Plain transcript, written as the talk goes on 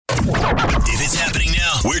If it's happening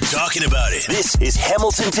now, we're talking about it. This is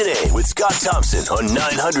Hamilton Today with Scott Thompson on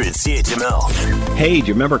 900 CHML. Hey, do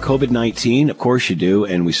you remember COVID-19? Of course you do,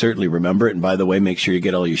 and we certainly remember it. And by the way, make sure you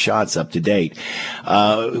get all your shots up to date.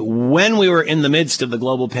 When we were in the midst of the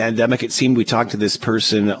global pandemic, it seemed we talked to this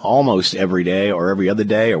person almost every day or every other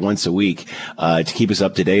day or once a week to keep us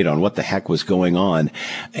up to date on what the heck was going on.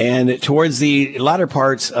 And towards the latter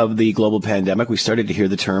parts of the global pandemic, we started to hear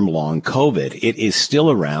the term long COVID. It is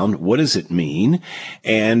still around. What does it mean?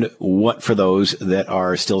 And what for those that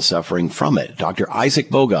are still suffering from it? Dr. Isaac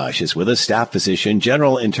Bogosh is with us, staff physician,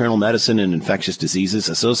 general internal medicine and infectious diseases,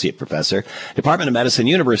 associate professor, Department of Medicine,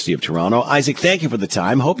 University of Toronto. Isaac, thank you for the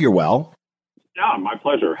time. Hope you're well. Yeah, my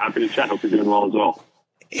pleasure. Happy to chat. Hope you're doing well as well.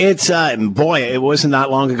 It's, it wasn't that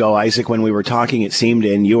long ago, Isaac, when we were talking, it seemed,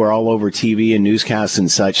 and you were all over TV and newscasts and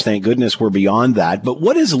such. Thank goodness we're beyond that. But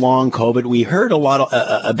what is long COVID? We heard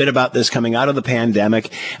a bit about this coming out of the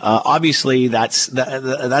pandemic. Obviously, that's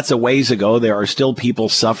a ways ago. There are still people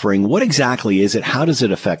suffering. What exactly is it? How does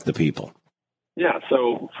it affect the people? Yeah,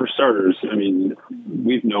 so for starters, I mean,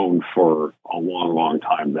 we've known for a long, long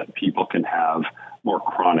time that people can have more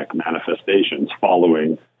chronic manifestations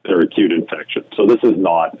following their acute infection. So this is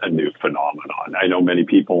not a new phenomenon. I know many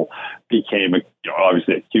people became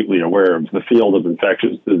obviously acutely aware of the field of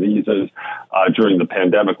infectious diseases during the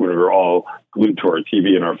pandemic when we were all glued to our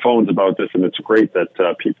TV and our phones about this. And it's great that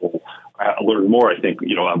people learn more. I think,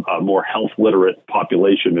 a more health literate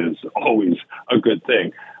population is always a good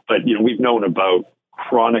thing. But, we've known about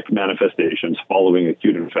chronic manifestations following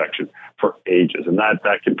acute infection for ages, and that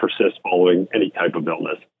can persist following any type of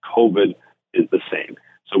illness. COVID is the same.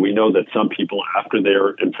 So we know that some people, after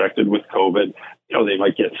they're infected with COVID, they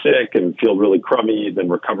might get sick and feel really crummy, then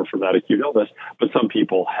recover from that acute illness. But some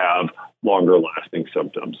people have longer lasting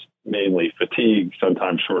symptoms, mainly fatigue,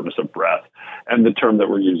 sometimes shortness of breath. And the term that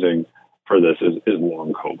we're using for this is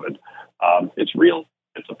long COVID. It's real.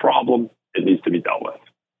 It's a problem. It needs to be dealt with.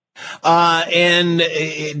 And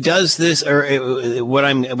does this, or what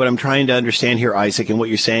I'm trying to understand here, Isaac, and what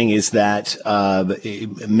you're saying is that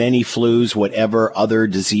many flus, whatever other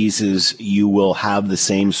diseases, you will have the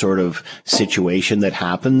same sort of situation that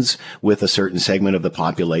happens with a certain segment of the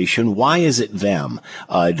population. Why is it them?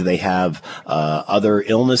 Do they have other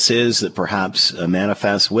illnesses that perhaps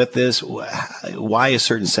manifest with this? Why a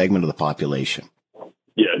certain segment of the population?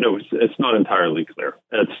 Yeah, no, it's not entirely clear.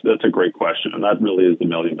 That's a great question, and that really is the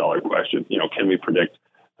million-dollar question. Can we predict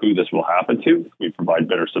who this will happen to? Can we provide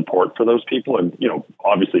better support for those people? And,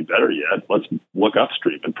 obviously better yet, let's look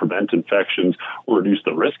upstream and prevent infections or reduce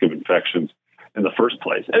the risk of infections in the first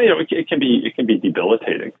place. And, it can be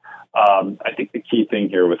debilitating. I think the key thing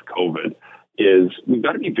here with COVID is we've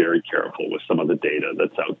got to be very careful with some of the data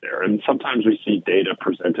that's out there. And sometimes we see data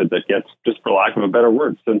presented that gets, just for lack of a better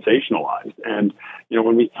word, sensationalized. And,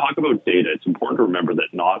 when we talk about data, it's important to remember that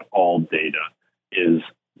not all data is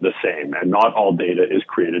the same, and not all data is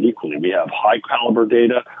created equally. We have high caliber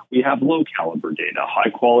data, we have low caliber data, high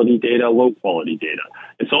quality data, low quality data.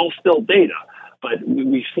 It's all still data. But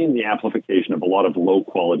we've seen the amplification of a lot of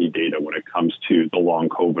low-quality data when it comes to the long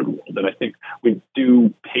COVID world. And I think we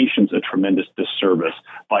do patients a tremendous disservice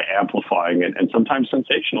by amplifying it and sometimes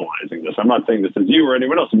sensationalizing this. I'm not saying this is you or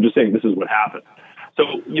anyone else. I'm just saying this is what happened. So,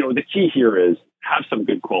 the key here is have some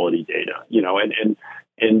good quality data,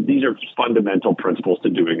 and these are fundamental principles to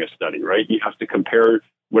doing a study, right? You have to compare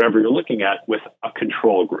whatever you're looking at with a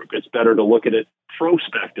control group. It's better to look at it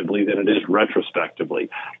prospectively than it is retrospectively.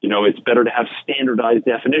 It's better to have standardized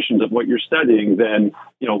definitions of what you're studying than,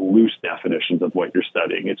 loose definitions of what you're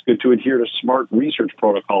studying. It's good to adhere to smart research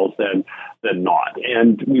protocols than not.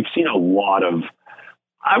 And we've seen a lot of,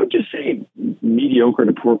 I would just say, mediocre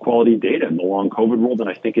to poor quality data in the long COVID world. And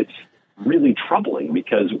I think it's really troubling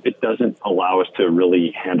because it doesn't allow us to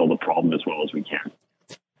really handle the problem as well as we can.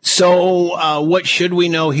 So what should we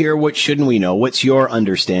know here? What shouldn't we know? What's your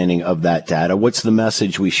understanding of that data? What's the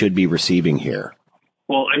message we should be receiving here?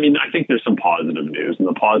 Well, I think there's some positive news. And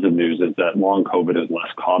the positive news is that long COVID is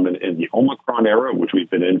less common in the Omicron era, which we've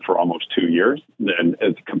been in for almost 2 years, than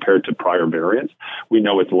as compared to prior variants. We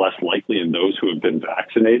know it's less likely in those who have been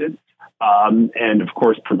vaccinated. And, of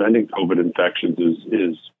course, preventing COVID infections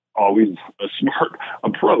is always a smart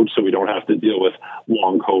approach so we don't have to deal with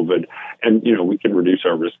long COVID. And, we can reduce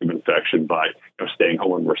our risk of infection by staying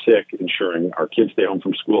home when we're sick, ensuring our kids stay home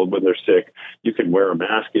from school when they're sick. You can wear a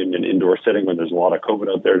mask in an indoor setting when there's a lot of COVID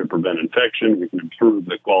out there to prevent infection. We can improve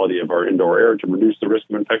the quality of our indoor air to reduce the risk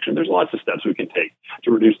of infection. There's lots of steps we can take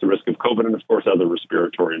to reduce the risk of COVID and, of course, other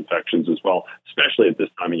respiratory infections as well, especially at this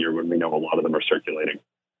time of year when we know a lot of them are circulating.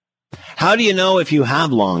 How do you know if you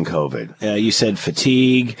have long COVID? You said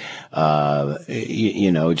fatigue,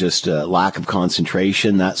 just lack of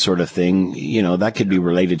concentration, that sort of thing. That could be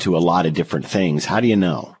related to a lot of different things. How do you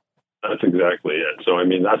know? That's exactly it. So,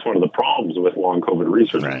 that's one of the problems with long COVID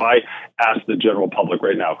research. Right. If I ask the general public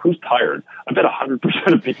right now, who's tired? I bet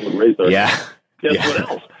 100% of people would raise their hand. Guess what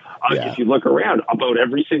else? If you look around, about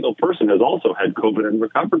every single person has also had COVID and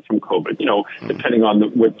recovered from COVID. Depending on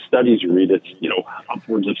what studies you read, it's,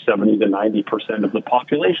 upwards of 70 to 90% of the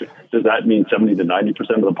population. Does that mean 70 to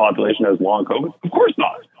 90% of the population has long COVID? Of course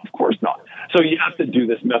not. Of course not. So you have to do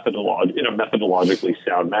this in a methodologically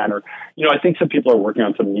sound manner. I think some people are working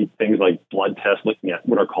on some neat things like blood tests, looking at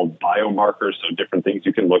what are called biomarkers, so different things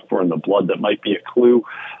you can look for in the blood that might be a clue.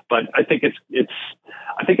 But I think it's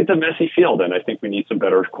a messy field, and I think we need some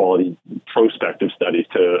better quality prospective studies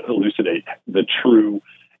to elucidate the true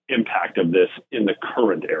impact of this in the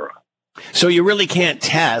current era. So you really can't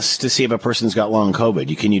test to see if a person's got long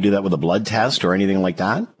COVID. Can you do that with a blood test or anything like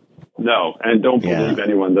that? No, and don't believe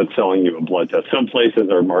anyone that's selling you a blood test. Some places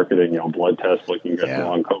are marketing, blood tests looking at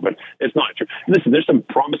long COVID. It's not true. Listen, there's some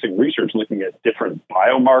promising research looking at different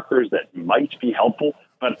biomarkers that might be helpful.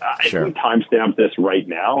 But if we timestamp this right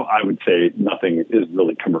now, I would say nothing is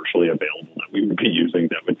really commercially available that we would be using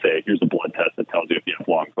that would say, here's a blood test that tells you if you have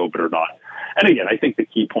long COVID or not. And again, I think the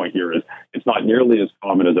key point here is it's not nearly as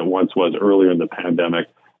common as it once was earlier in the pandemic.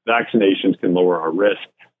 Vaccinations can lower our risk.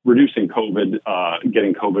 Reducing COVID,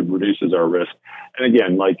 getting COVID reduces our risk. And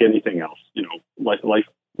again, like anything else,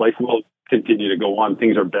 life will continue to go on.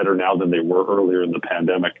 Things are better now than they were earlier in the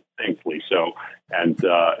pandemic, thankfully. So, and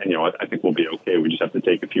I think we'll be okay. We just have to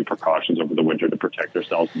take a few precautions over the winter to protect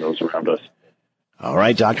ourselves and those around us. All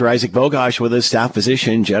right, Dr. Isaac Bogosh with us, staff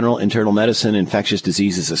physician, general internal medicine, infectious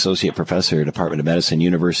diseases associate professor, Department of Medicine,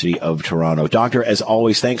 University of Toronto. Doctor, as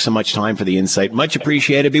always, thanks so much time for the insight. Much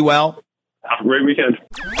appreciated. Be well. Have a great weekend.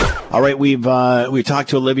 All right, we've talked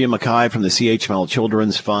to Olivia Mackay from the CHML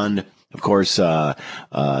Children's Fund. Of course, the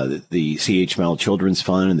CHML Children's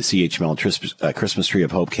Fund and the CHML Christmas Tree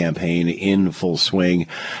of Hope campaign in full swing,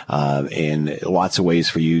 and lots of ways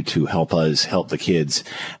for you to help us help the kids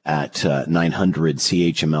at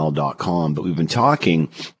 900chml.com. But we've been talking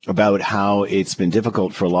about how it's been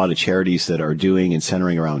difficult for a lot of charities that are doing and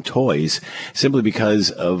centering around toys simply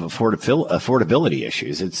because of affordability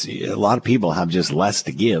issues. A lot of people have just less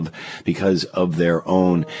to give because of their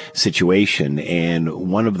own situation. And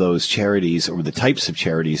one of those charities, or the types of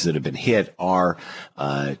charities that have been hit, are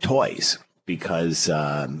toys. Because,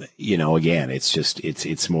 again,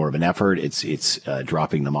 it's more of an effort. It's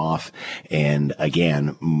dropping them off. And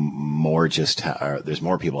again, there's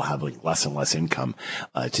more people having less and less income,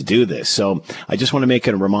 to do this. So I just want to make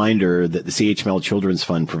a reminder that the CHML Children's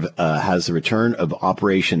Fund, has the return of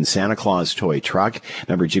Operation Santa Claus Toy Truck.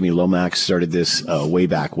 Remember, Jimmy Lomax started this, way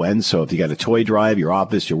back when. So if you got a toy drive, your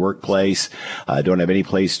office, your workplace, don't have any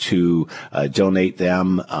place to, donate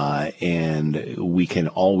them, and we can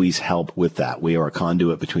always help with that. We are a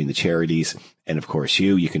conduit between the charities and, of course,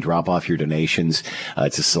 you can drop off your donations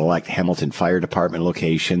to select Hamilton Fire Department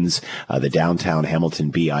locations, the downtown Hamilton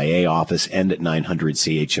BIA office, and at 900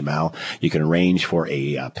 CHML. You can arrange for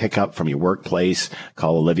a pickup from your workplace.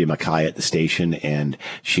 Call Olivia Mackay at the station, and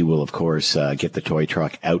she will, of course, get the toy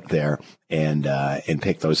truck out there and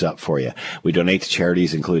pick those up for you. We donate to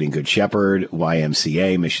charities including Good Shepherd,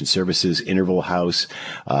 YMCA, Mission Services, Interval House,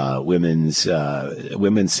 women's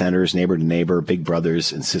centers, Neighbor to Neighbor, Big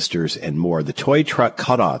Brothers and Sisters, and more. The toy truck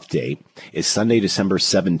cutoff date is Sunday, December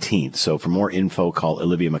 17th. So for more info, call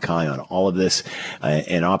Olivia Mackay on all of this.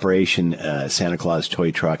 An Operation Santa Claus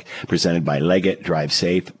Toy Truck presented by Leggett, Drive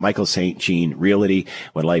Safe, Michael St. Jean Realty,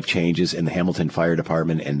 When Life Changes, in the Hamilton Fire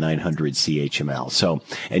Department, and 900 CHML. So,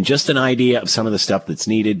 and just an idea of some of the stuff that's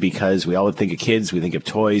needed, because we always think of kids, we think of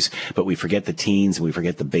toys, but we forget the teens and we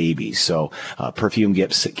forget the babies. So, perfume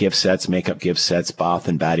gift sets, makeup gift sets, bath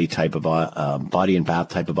and body type of, body and bath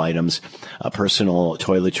type of items, personal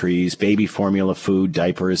toiletries, baby formula, food,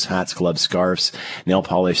 diapers, hats, gloves, scarves, nail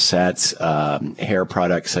polish sets, hair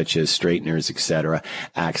products such as straighteners, etc.,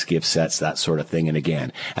 Axe gift sets, that sort of thing. And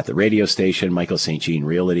again, at the radio station, Michael St. Jean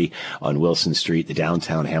Realty on Wilson Street, the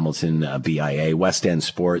downtown Hamilton BIA, West End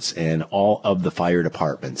Sports, and all of the fire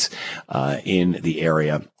departments in the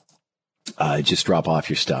area. just drop off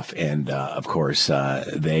your stuff. And, of course,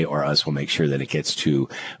 they or us will make sure that it gets to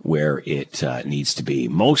where it needs to be.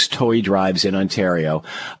 Most toy drives in Ontario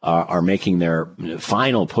are making their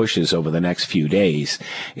final pushes over the next few days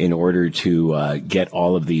in order to get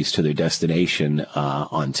all of these to their destination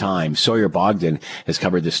on time. Sawyer Bogdan has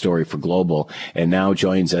covered this story for Global and now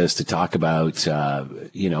joins us to talk about,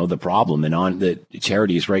 the problem and on the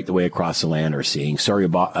charities right the way across the land are seeing. Sawyer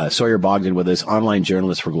Bogdan with us, online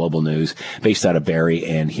journalist for Global News, based out of Barrie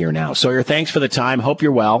and Here Now. Sawyer, thanks for the time. Hope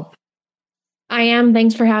you're well. I am.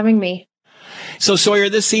 Thanks for having me. So, Sawyer,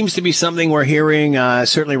 this seems to be something we're hearing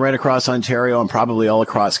certainly right across Ontario and probably all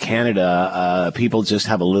across Canada. People just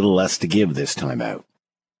have a little less to give this time out.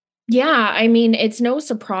 Yeah, I mean, it's no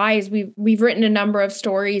surprise. We've written a number of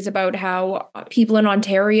stories about how people in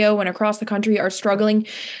Ontario and across the country are struggling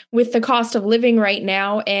with the cost of living right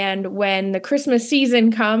now. And when the Christmas season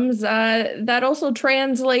comes, that also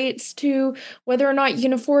translates to whether or not you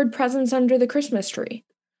can afford presents under the Christmas tree.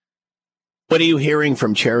 What are you hearing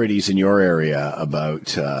from charities in your area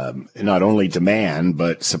about not only demand,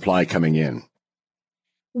 but supply coming in?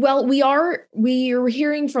 Well, we're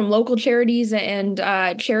hearing from local charities and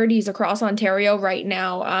charities across Ontario right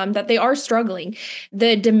now that they are struggling.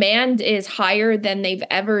 The demand is higher than they've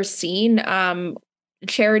ever seen.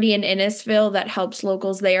 Charity in Innisfil that helps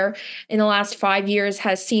locals there in the last 5 years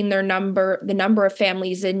has seen the number of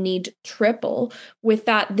families in need triple. With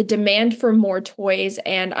that, the demand for more toys,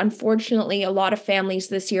 and unfortunately, a lot of families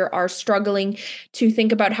this year are struggling to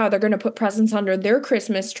think about how they're going to put presents under their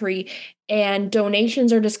Christmas tree, and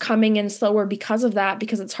donations are just coming in slower because of that,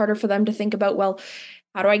 because it's harder for them to think about, well,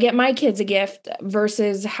 how do I get my kids a gift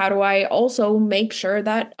versus how do I also make sure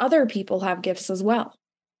that other people have gifts as well.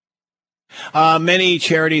 Many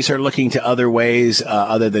charities are looking to other ways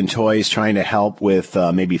other than toys, trying to help with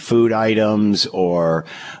maybe food items or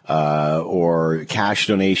cash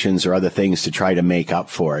donations or other things to try to make up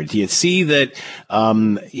for it. Do you see that,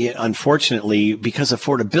 unfortunately, because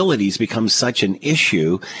affordability has become such an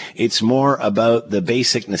issue, it's more about the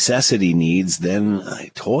basic necessity needs than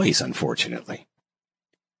toys, unfortunately?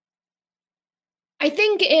 I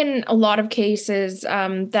think in a lot of cases,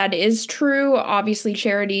 that is true. Obviously,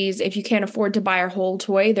 charities, if you can't afford to buy a whole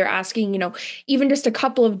toy, they're asking, even just a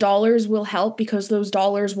couple of dollars will help because those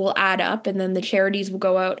dollars will add up and then the charities will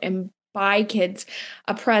go out and buy kids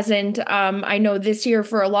a present. I know this year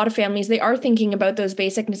for a lot of families, they are thinking about those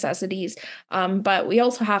basic necessities. But we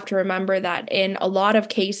also have to remember that in a lot of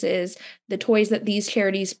cases, the toys that these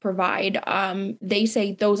charities provide, they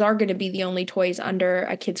say those are going to be the only toys under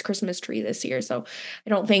a kid's Christmas tree this year. So I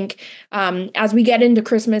don't think as we get into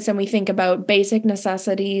Christmas and we think about basic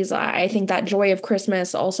necessities, I think that joy of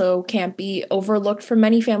Christmas also can't be overlooked for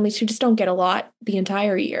many families who just don't get a lot the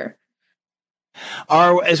entire year.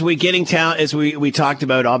 As we talked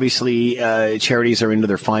about, obviously, charities are into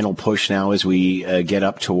their final push now as we get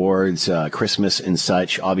up towards Christmas and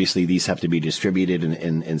such. Obviously, these have to be distributed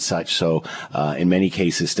and such. So, in many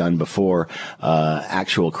cases, done before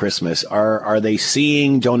actual Christmas. Are they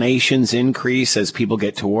seeing donations increase as people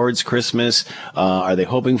get towards Christmas? Are they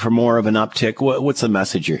hoping for more of an uptick? What's the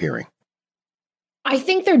message you're hearing? I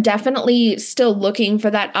think they're definitely still looking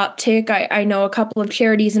for that uptick. I know a couple of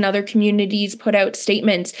charities in other communities put out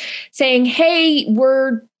statements saying, hey,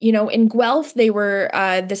 we're, in Guelph, they were,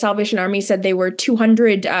 the Salvation Army said they were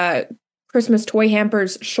 200 Christmas toy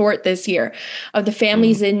hampers short this year of the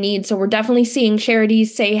families in need. So we're definitely seeing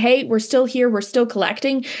charities say, hey, we're still here. We're still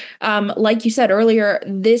collecting. Like you said earlier,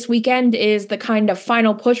 this weekend is the kind of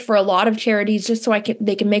final push for a lot of charities just so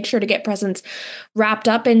they can make sure to get presents wrapped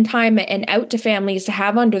up in time and out to families to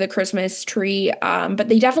have under the Christmas tree. But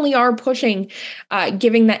they definitely are pushing,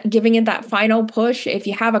 giving it that final push. If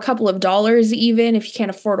you have a couple of dollars, even if you can't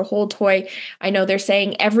afford a whole toy, I know they're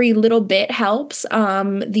saying every little bit helps.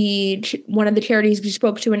 One of the charities we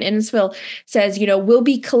spoke to in Innisfil says, we'll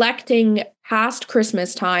be collecting past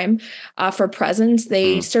Christmas time for presents.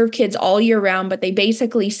 They serve kids all year round, but they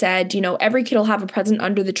basically said, every kid will have a present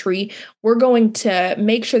under the tree. We're going to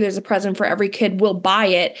make sure there's a present for every kid. We'll buy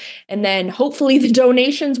it. And then hopefully the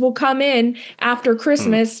donations will come in after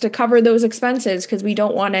Christmas to cover those expenses because we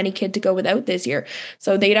don't want any kid to go without this year.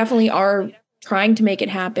 So they definitely are trying to make it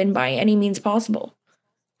happen by any means possible.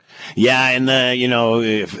 Yeah, and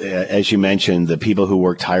as you mentioned, the people who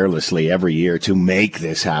work tirelessly every year to make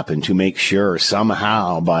this happen, to make sure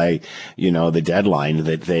somehow by the deadline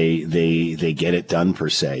that they get it done per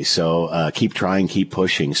se. So keep trying, keep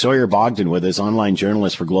pushing. Sawyer Bogdan with us, online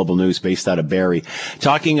journalist for Global News, based out of Barrie,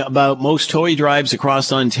 talking about most toy drives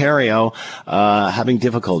across Ontario having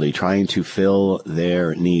difficulty trying to fill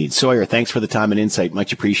their needs. Sawyer, thanks for the time and insight.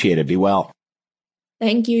 Much appreciated. Be well.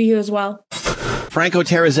 Thank you. You as well. Franco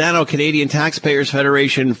Terrazzano, Canadian Taxpayers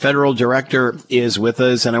Federation Federal Director, is with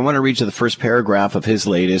us, and I want to read you the first paragraph of his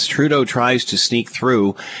latest. Trudeau tries to sneak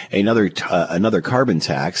through another carbon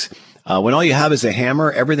tax. When all you have is a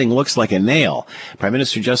hammer, everything looks like a nail. Prime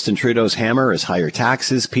Minister Justin Trudeau's hammer is higher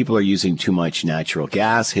taxes. People are using too much natural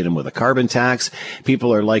gas. Hit them with a carbon tax.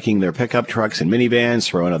 People are liking their pickup trucks and minivans.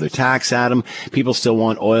 Throw another tax at them. People still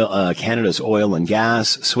want oil, Canada's oil and gas.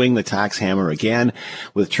 Swing the tax hammer again.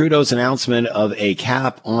 With Trudeau's announcement of a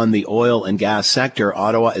cap on the oil and gas sector,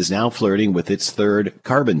 Ottawa is now flirting with its third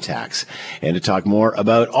carbon tax. And to talk more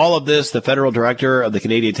about all of this, the Federal Director of the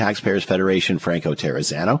Canadian Taxpayers Federation, Franco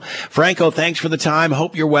Terrazzano. Franco, thanks for the time.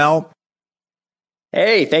 Hope you're well.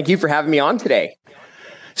 Hey, thank you for having me on today.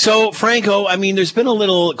 So, Franco, there's been a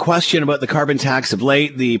little question about the carbon tax of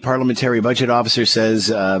late. The parliamentary budget officer says,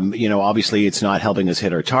 obviously it's not helping us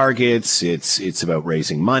hit our targets. It's about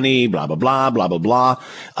raising money, blah, blah, blah, blah, blah,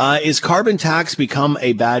 blah. Is carbon tax become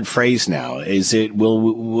a bad phrase now?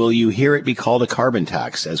 Will you hear it be called a carbon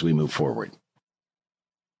tax as we move forward?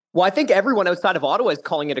 Well, I think everyone outside of Ottawa is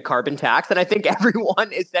calling it a carbon tax. And I think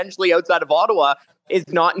everyone essentially outside of Ottawa is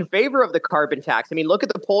not in favor of the carbon tax. Look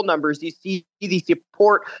at the poll numbers. You see the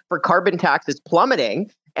support for carbon taxes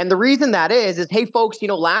plummeting. And the reason that is, hey, folks,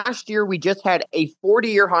 last year we just had a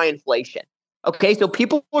 40-year high inflation. Okay, so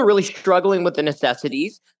people are really struggling with the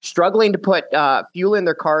necessities, struggling to put fuel in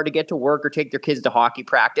their car to get to work or take their kids to hockey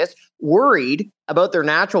practice, worried about their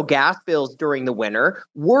natural gas bills during the winter,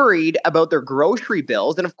 worried about their grocery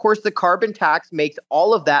bills. And of course, the carbon tax makes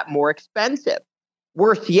all of that more expensive.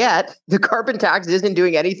 Worse yet, the carbon tax isn't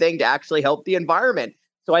doing anything to actually help the environment.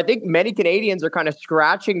 So I think many Canadians are kind of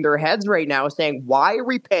scratching their heads right now saying, why are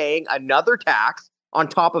we paying another tax on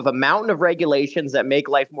top of a mountain of regulations that make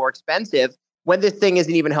life more expensive when this thing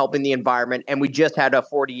isn't even helping the environment and we just had a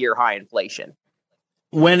 40-year high inflation?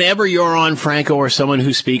 Whenever you're on, Franco, or someone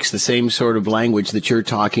who speaks the same sort of language that you're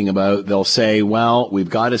talking about, they'll say, well, we've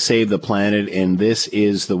got to save the planet, and this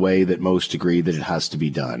is the way that most agree that it has to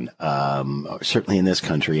be done, certainly in this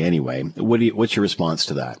country anyway. What's your response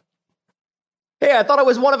to that? Hey, I thought I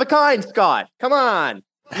was one of a kind, Scott. Come on.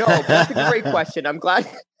 No, that's a great question. I'm glad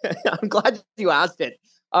you asked it.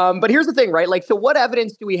 But here's the thing, right? So what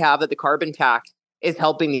evidence do we have that the carbon tax is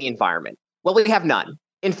helping the environment? Well, we have none.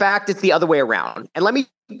 In fact, it's the other way around. And let me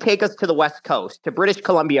take us to the West Coast, to British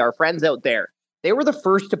Columbia, our friends out there. They were the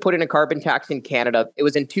first to put in a carbon tax in Canada. It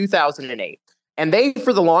was in 2008. And they,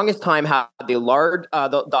 for the longest time, had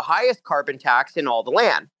the highest carbon tax in all the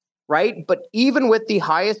land, right? But even with the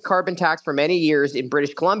highest carbon tax for many years in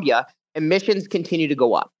British Columbia, emissions continue to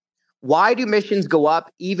go up. Why do emissions go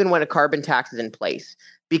up even when a carbon tax is in place?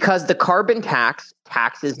 Because the carbon tax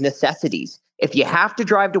taxes necessities. If you have to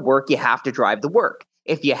drive to work, you have to drive to work.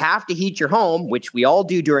 If you have to heat your home, which we all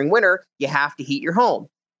do during winter, you have to heat your home.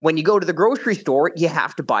 When you go to the grocery store, you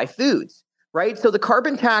have to buy foods, right? So the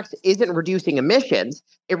carbon tax isn't reducing emissions.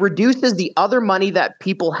 It reduces the other money that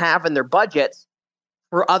people have in their budgets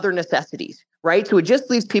for other necessities, right? So it just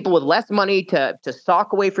leaves people with less money to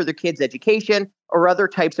sock away for their kids' education or other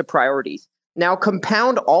types of priorities. Now,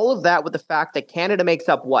 compound all of that with the fact that Canada makes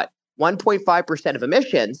up, 1.5% of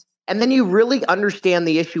emissions, and then you really understand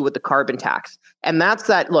the issue with the carbon tax. And that's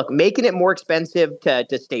that, look, making it more expensive to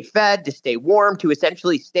stay fed, to stay warm, to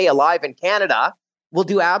essentially stay alive in Canada will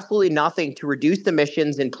do absolutely nothing to reduce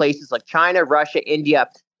emissions in places like China, Russia, India,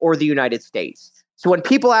 or the United States. So when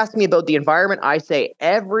people ask me about the environment, I say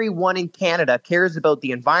everyone in Canada cares about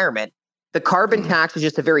the environment. The carbon tax is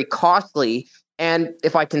just a very costly and,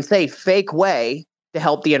 if I can say, fake way to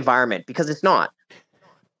help the environment, because it's not.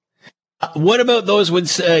 What about those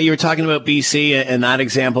you were talking about BC and that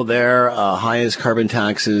example there, highest carbon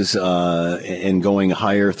taxes and going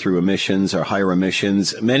higher through emissions or higher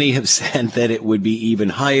emissions? Many have said that it would be even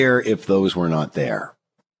higher if those were not there.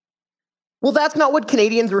 Well, that's not what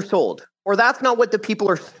Canadians were sold, or that's not what the people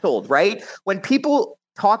are sold, right? When people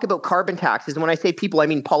talk about carbon taxes, and when I say people, I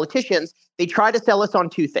mean politicians, they try to sell us on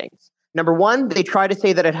two things. Number one, they try to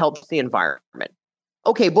say that it helps the environment.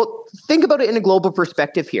 Okay, well, think about it in a global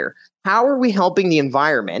perspective here. How are we helping the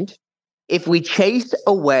environment if we chase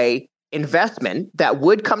away investment that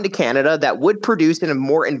would come to Canada, that would produce in a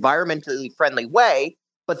more environmentally friendly way,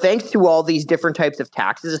 But thanks to all these different types of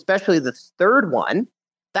taxes, especially the third one,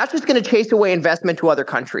 that's just going to chase away investment to other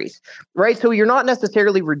countries, right? So you're not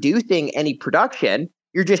necessarily reducing any production.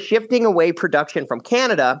 You're just shifting away production from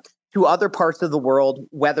Canada to other parts of the world,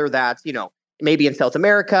 whether that's, maybe in South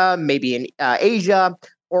America, maybe in Asia,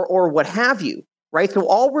 or what have you, right? So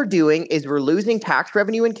all we're doing is we're losing tax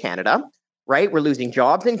revenue in Canada, right? We're losing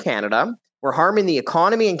jobs in Canada. We're harming the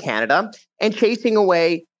economy in Canada and chasing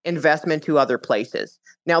away investment to other places.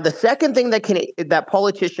 Now, the second thing that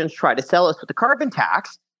politicians try to sell us with the carbon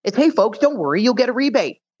tax is, hey, folks, don't worry, you'll get a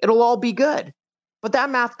rebate. It'll all be good. But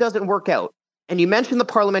that math doesn't work out. And you mentioned the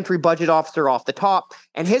parliamentary budget officer off the top,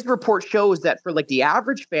 and his report shows that for the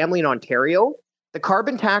average family in Ontario, the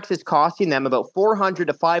carbon tax is costing them about $400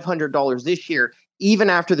 to $500 this year, even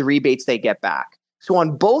after the rebates they get back. So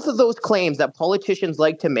on both of those claims that politicians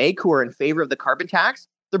like to make who are in favor of the carbon tax,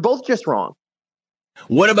 they're both just wrong.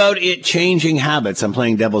 What about it changing habits? I'm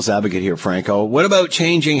playing devil's advocate here, Franco. What about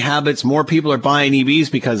changing habits? More people are buying EVs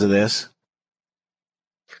because of this.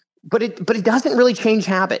 But it doesn't really change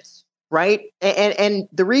habits, right? And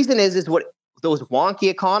the reason is what those wonky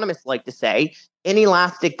economists like to say,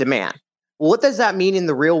 inelastic demand. Well, what does that mean in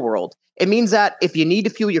the real world? It means that if you need to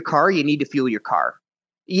fuel your car, you need to fuel your car.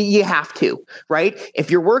 You have to, right? If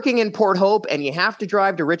you're working in Port Hope and you have to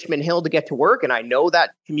drive to Richmond Hill to get to work, and I know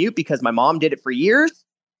that commute because my mom did it for years,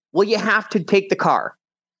 well, you have to take the car,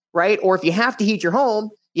 right? Or if you have to heat your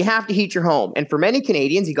home, you have to heat your home. And for many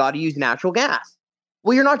Canadians, you got to use natural gas.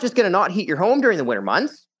 Well, you're not just going to not heat your home during the winter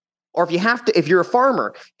months. Or if you're a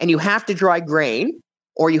farmer and you have to dry grain,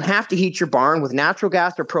 or you have to heat your barn with natural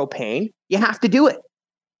gas or propane, you have to do it.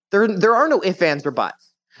 There are no ifs, ands, or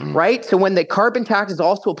buts, right? So when the carbon tax is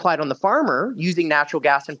also applied on the farmer using natural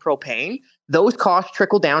gas and propane, those costs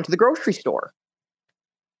trickle down to the grocery store.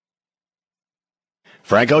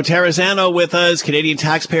 Franco Terrazzano with us, Canadian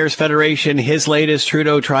Taxpayers Federation. His latest,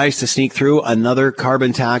 Trudeau tries to sneak through another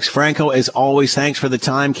carbon tax. Franco, as always, thanks for the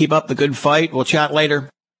time. Keep up the good fight. We'll chat later.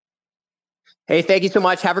 Hey, thank you so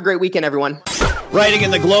much. Have a great weekend, everyone. Writing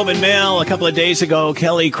in the Globe and Mail a couple of days ago,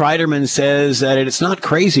 Kelly Kreiderman says that it's not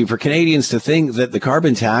crazy for Canadians to think that the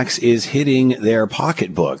carbon tax is hitting their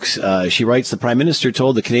pocketbooks. She writes, the Prime Minister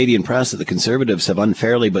told the Canadian press that the Conservatives have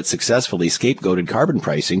unfairly but successfully scapegoated carbon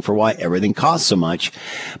pricing for why everything costs so much.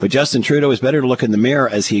 But Justin Trudeau is better to look in the mirror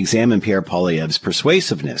as he examined Pierre Poilievre's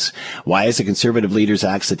persuasiveness. Why is the Conservative leader's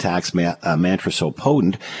axe the tax mantra so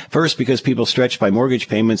potent? First, because people stretched by mortgage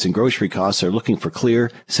payments and grocery costs are looking for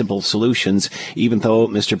clear, simple solutions, even though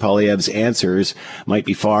Mr. Poilievre's answers might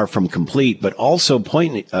be far from complete, but also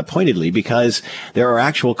pointedly because there are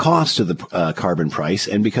actual costs to the carbon price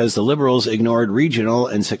and because the Liberals ignored regional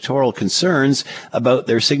and sectoral concerns about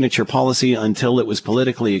their signature policy until it was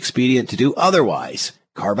politically expedient to do otherwise.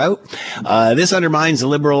 Carve out. This undermines the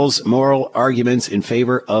Liberals' moral arguments in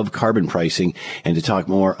favor of carbon pricing. And to talk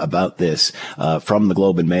more about this from the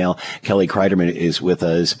Globe and Mail, Kelly Kreiderman is with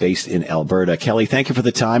us, based in Alberta. Kelly, thank you for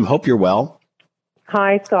the time. Hope you're well.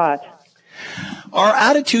 Hi, Scott. Are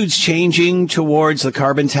attitudes changing towards the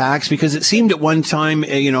carbon tax? Because it seemed at one time,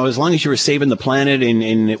 as long as you were saving the planet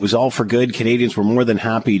and it was all for good, Canadians were more than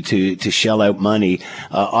happy to shell out money.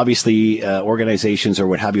 Obviously, organizations or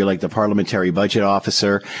what have you, like the Parliamentary Budget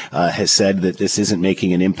Officer, has said that this isn't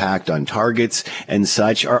making an impact on targets and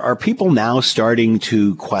such. Are people now starting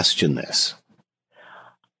to question this?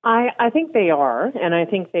 I think they are, and I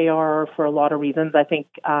think they are for a lot of reasons. I think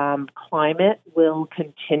climate will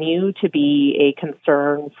continue to be a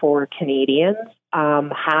concern for Canadians.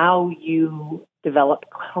 How you develop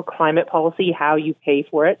climate policy, how you pay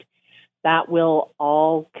for it, that will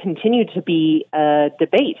all continue to be a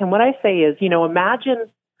debate. And what I say is, imagine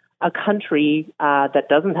a country that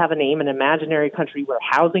doesn't have a name, an imaginary country where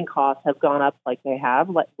housing costs have gone up like they have,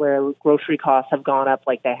 where grocery costs have gone up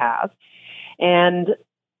like they have. And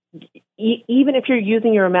even if you're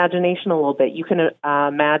using your imagination a little bit, you can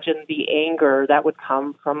imagine the anger that would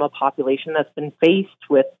come from a population that's been faced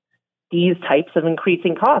with these types of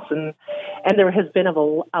increasing costs. And there has been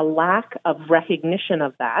a lack of recognition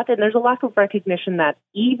of that. And there's a lack of recognition that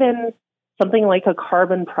even something like a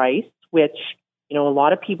carbon price, which, a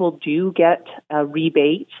lot of people do get a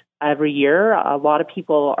rebate every year. A lot of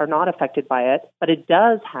people are not affected by it, but it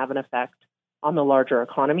does have an effect on the larger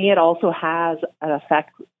economy. It also has an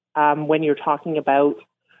effect when you're talking about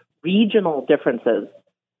regional differences.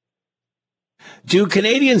 Do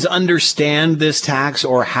Canadians understand this tax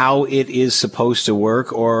or how it is supposed to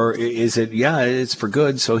work? Or is it, it's for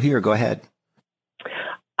good, so here, go ahead?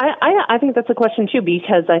 I think that's a question, too,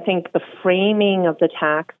 because I think the framing of the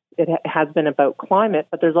tax, it has been about climate,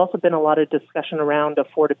 but there's also been a lot of discussion around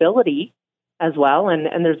affordability as well. And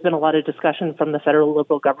there's been a lot of discussion from the federal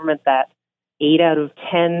Liberal government that 8 out of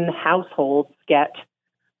 10 households get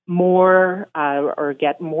more or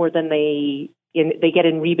get more than they get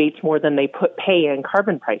in rebates more than they pay in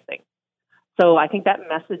carbon pricing. So I think that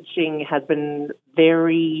messaging has been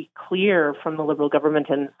very clear from the Liberal government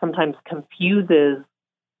and sometimes confuses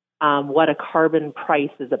what a carbon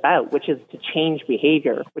price is about, which is to change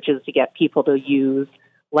behavior, which is to get people to use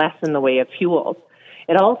less in the way of fuels.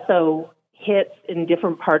 It also hits in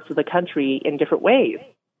different parts of the country in different ways.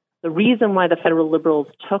 The reason why the federal Liberals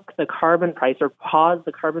took the carbon price or paused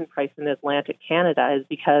the carbon price in Atlantic Canada is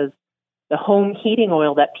because the home heating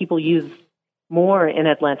oil that people use more in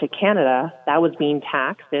Atlantic Canada, that was being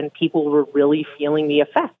taxed and people were really feeling the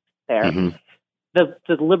effect there. Mm-hmm.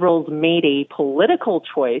 The Liberals made a political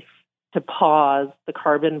choice to pause the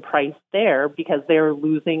carbon price there because they're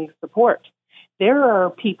losing support. There are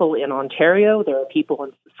people in Ontario, there are people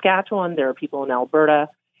in Saskatchewan, there are people in Alberta,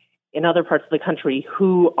 in other parts of the country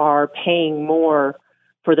who are paying more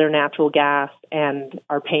for their natural gas and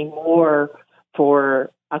are paying more for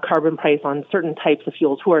a carbon price on certain types of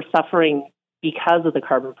fuels who are suffering because of the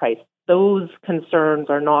carbon price. Those concerns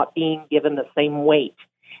are not being given the same weight.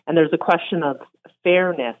 And there's a question of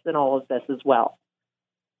fairness in all of this as well.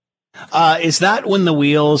 Is that when the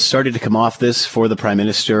wheels started to come off this for the Prime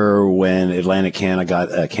Minister when Atlantic Canada got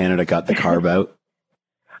the CARB out?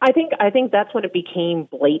 I think that's when it became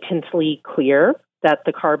blatantly clear that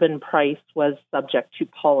the carbon price was subject to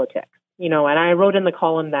politics. And I wrote in the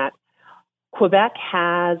column that Quebec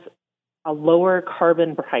has a lower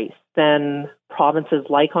carbon price than provinces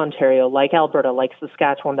like Ontario, like Alberta, like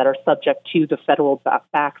Saskatchewan that are subject to the federal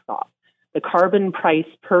backstop. The carbon price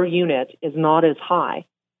per unit is not as high.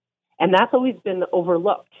 And that's always been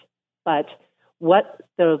overlooked. But what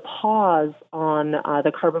the pause on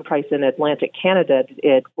the carbon price in Atlantic Canada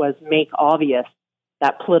did was make obvious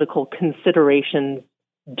that political considerations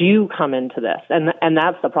do come into this. And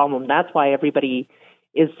that's the problem. That's why everybody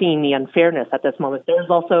is seeing the unfairness at this moment. There's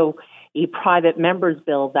also a private member's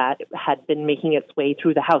bill that had been making its way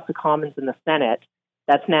through the House of Commons and the Senate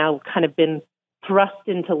that's now kind of been thrust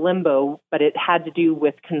into limbo, but it had to do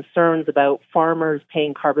with concerns about farmers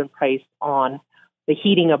paying carbon price on the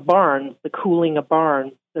heating of barns, the cooling of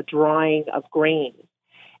barns, the drying of grains.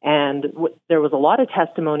 And there was a lot of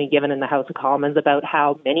testimony given in the House of Commons about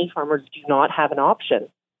how many farmers do not have an option.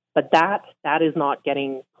 But that is not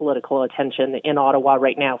getting political attention in Ottawa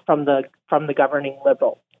right now from the governing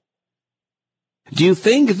Liberals. Do you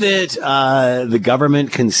think that the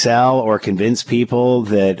government can sell or convince people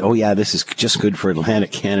that, oh, yeah, this is just good for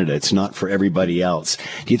Atlantic Canada, it's not for everybody else?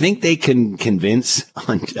 Do you think they can convince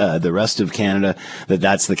the rest of Canada that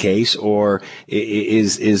that's the case? Or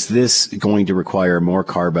is this going to require more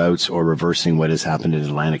carve-outs or reversing what has happened in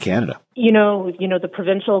Atlantic Canada? The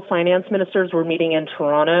provincial finance ministers were meeting in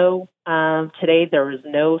Toronto today. There was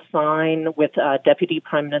no sign with Deputy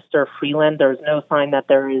Prime Minister Freeland. There was no sign that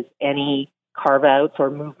there is any carve-outs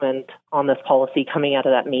or movement on this policy coming out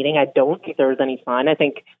of that meeting. I don't think there was any sign. I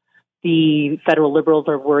think the federal Liberals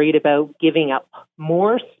are worried about giving up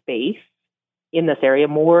more space in this area,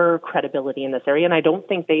 more credibility in this area, and I don't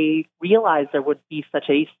think they realize there would be such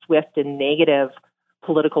a swift and negative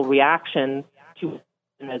political reaction to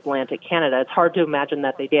in Atlantic Canada. It's hard to imagine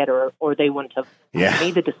that they did, or they wouldn't have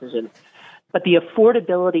made the decision. But the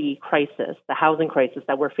affordability crisis, the housing crisis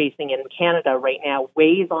that we're facing in Canada right now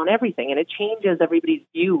weighs on everything, and it changes everybody's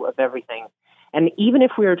view of everything. And even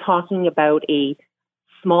if we are talking about a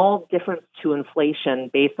small difference to inflation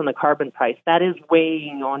based on the carbon price, that is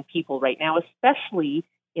weighing on people right now, especially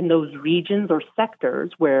in those regions or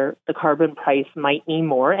sectors where the carbon price might mean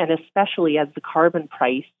more, and especially as the carbon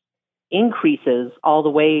price increases all the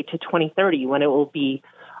way to 2030 when it will be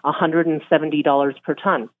 $170 per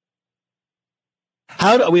ton.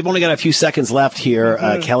 We've only got a few seconds left here,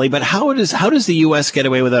 Kelly, but how does the U.S. get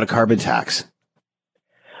away without a carbon tax?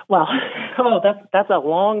 Well, that's a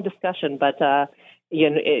long discussion, but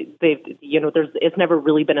it's never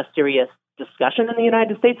really been a serious discussion in the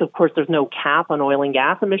United States. Of course, there's no cap on oil and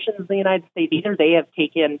gas emissions in the United States either. They have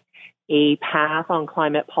taken a path on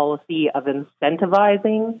climate policy of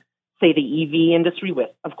incentivizing, say, the EV industry with,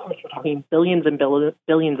 of course, we're talking billions and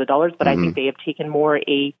billions of dollars, but I think they have taken more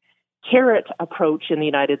a carrot approach in the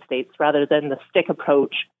United States rather than the stick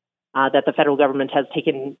approach that the federal government has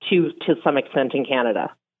taken to some extent in Canada.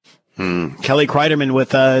 Kelly Kreiderman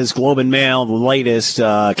with us, Globe and Mail, the latest.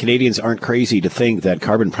 Canadians aren't crazy to think that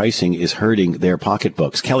carbon pricing is hurting their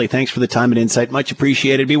pocketbooks. Kelly, thanks for the time and insight. Much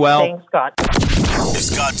appreciated. Be well. Thanks, Scott. If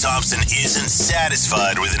Scott Scott Thompson isn't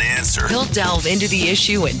satisfied with an answer. He'll delve into the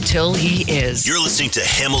issue until he is. You're listening to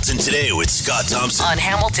Hamilton Today with Scott Thompson On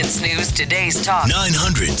Hamilton's News Today's Talk.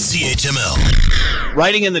 900 CHML.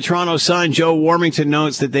 Writing in the Toronto Sun, Joe Warmington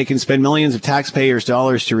notes that they can spend millions of taxpayers'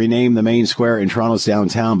 dollars to rename the main square in Toronto's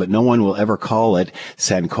downtown, but no one will ever call it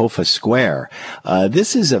Sankofa Square.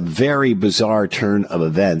 This is a very bizarre turn of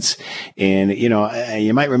events. And, you know,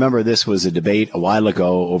 you might remember this was a debate a while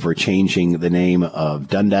ago over changing the name of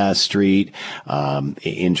Dundas Street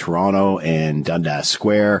in Toronto and Dundas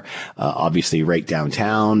Square, obviously right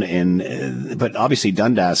downtown. But obviously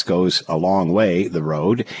Dundas goes a long way, the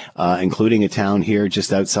road, including a town here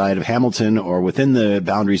just outside of Hamilton or within the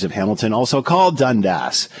boundaries of Hamilton, also called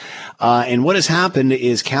Dundas. And what has happened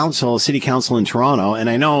is city council in Toronto, and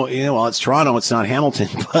I know, well, it's Toronto, it's not Hamilton,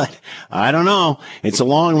 but I don't know. It's a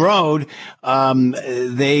long road.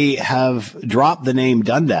 They have dropped the name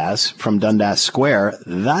Dundas from Dundas Square.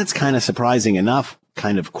 That's kind of surprising enough,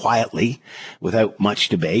 kind of quietly, without much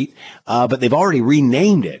debate. But they've already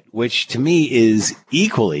renamed it, which to me is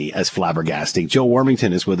equally as flabbergasting. Joe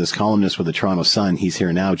Warmington is with us, columnist with the Toronto Sun. He's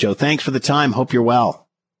here now. Joe, thanks for the time. Hope you're well.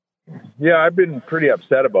 Yeah, I've been pretty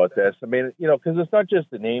upset about this. I mean, because it's not just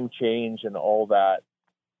the name change and all that.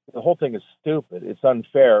 The whole thing is stupid. It's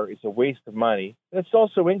unfair. It's a waste of money. It's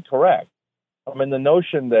also incorrect. I mean, the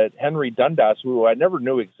notion that Henry Dundas, who I never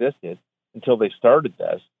knew existed until they started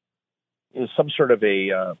this, is some sort of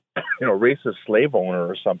a racist slave owner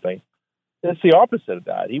or something. It's the opposite of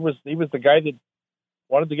that. He was the guy that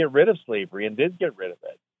wanted to get rid of slavery and did get rid of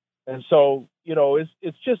it. And so,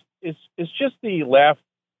 it's just the left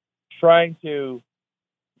trying to,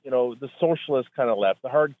 the socialist kind of left, the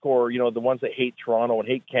hardcore, the ones that hate Toronto and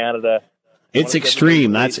hate Canada. It's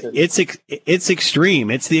extreme. It's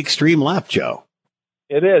extreme. It's the extreme left, Joe.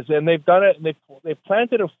 It is, and they've done it. And they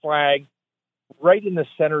planted a flag right in the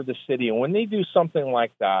center of the city. And when they do something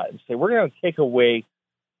like that and say, we're going to take away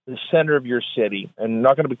the center of your city and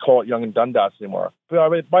not going to call it Yonge and Dundas anymore.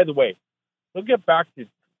 By the way, they'll get back to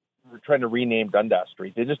trying to rename Dundas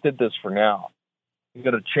Street. They just did this for now. You're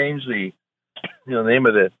going to change the name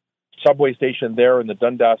of the subway station there in the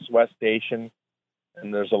Dundas West Station.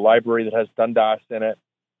 And there's a library that has Dundas in it.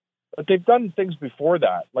 But they've done things before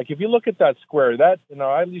that. Like if you look at that square,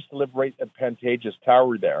 I used to live right at Pantages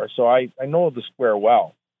Tower there. So I know the square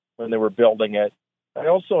well when they were building it. I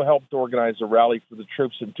also helped organize a rally for the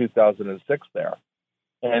troops in 2006 there.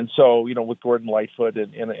 And so, with Gordon Lightfoot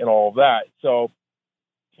and all of that. So,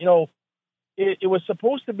 it was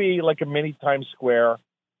supposed to be like a mini Times Square.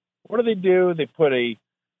 What do? They put a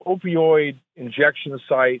opioid injection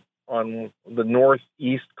site on the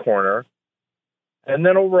northeast corner. And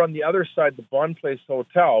then over on the other side, the Bond Place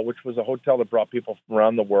Hotel, which was a hotel that brought people from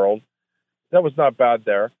around the world. That was not bad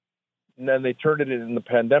there. And then they turned it in the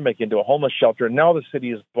pandemic into a homeless shelter. And now the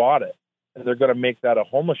city has bought it. And they're going to make that a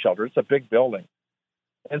homeless shelter. It's a big building.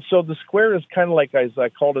 And so the square is kind of like, as I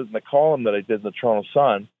called it in the column that I did in the Toronto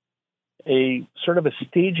Sun, a sort of a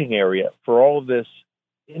staging area for all of this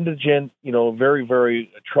indigent, very,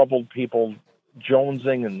 very troubled people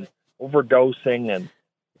jonesing and overdosing and,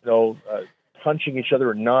 punching each other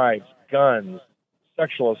with knives, guns,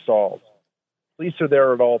 sexual assaults. Police are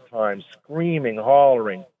there at all times, screaming,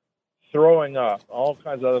 hollering, throwing up, all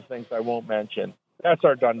kinds of other things I won't mention. That's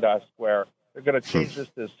our Dundas Square. They're going to change this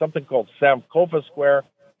to something called Sankofa Square.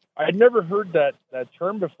 I had never heard that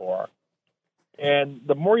term before. And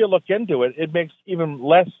the more you look into it, it makes even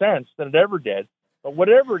less sense than it ever did. But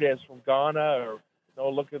whatever it is from Ghana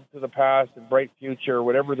or looking to the past and bright future, or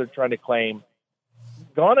whatever they're trying to claim,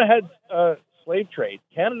 Ghana had slave trade.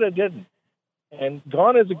 Canada didn't. And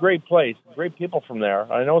Ghana is a great place, great people from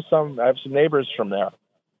there. I have some neighbors from there.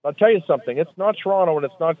 I'll tell you something. It's not Toronto and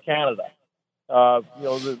it's not Canada.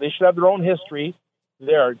 They should have their own history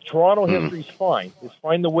there. Toronto history is fine. It's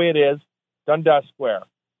fine the way it is. Dundas Square.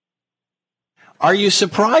 Are you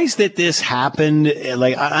surprised that this happened?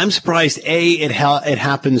 Like, I'm surprised, it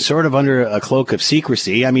happened sort of under a cloak of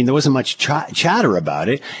secrecy. I mean, there wasn't much chatter about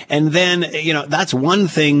it. And then, that's one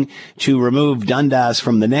thing to remove Dundas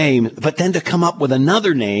from the name, but then to come up with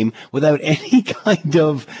another name without any kind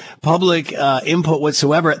of public input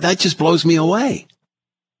whatsoever, that just blows me away.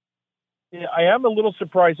 Yeah, I am a little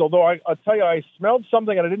surprised, although I'll tell you, I smelled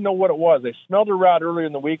something and I didn't know what it was. I smelled a rat earlier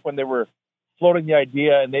in the week when they were floating the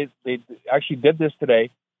idea, and they actually did this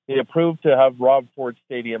today. They approved to have Rob Ford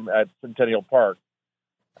Stadium at Centennial Park,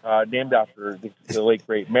 named after the late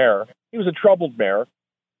great mayor. He was a troubled mayor.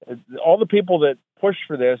 All the people that pushed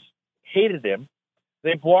for this hated him.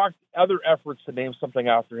 They blocked other efforts to name something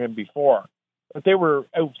after him before, but they were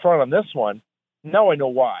out front on this one. Now I know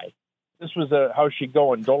why. This was a how's she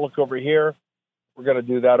going? Don't look over here. We're going to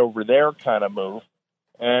do that over there kind of move.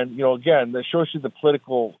 And, again, that shows you the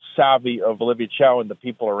political savvy of Olivia Chow and the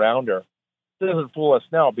people around her. It doesn't fool us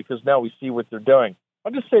now because now we see what they're doing.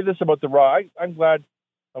 I'll just say this about the Rob. I'm glad,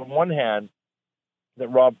 on one hand, that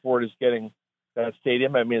Rob Ford is getting that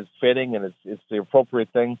stadium. I mean, it's fitting and it's the appropriate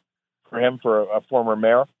thing for him, for a former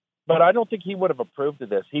mayor. But I don't think he would have approved of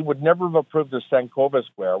this. He would never have approved of Sankova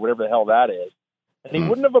Square, whatever the hell that is. And he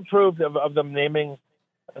wouldn't have approved of them naming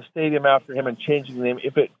a stadium after him and changing the name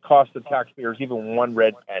if it cost the taxpayers even one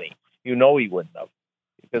red penny. He wouldn't have,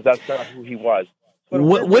 because that's not who he was. But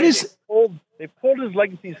what is... They pulled his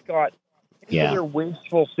legacy, Scott, into their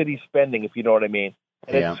wasteful city spending, if you know what I mean.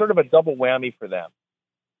 And it's sort of a double whammy for them.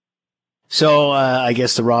 So I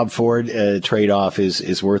guess the Rob Ford trade-off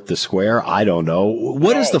is worth the square. I don't know.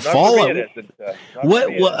 What is the fallout?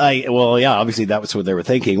 Obviously that was what they were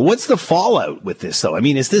thinking. What's the fallout with this, though? I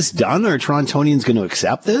mean, is this done, or are Torontonians going to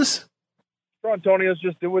accept this? Torontonians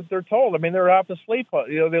just do what they're told. I mean, they're half asleep.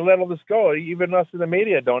 They let all this go. Even us in the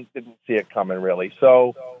media didn't see it coming, really.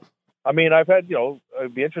 So, I mean, I've had,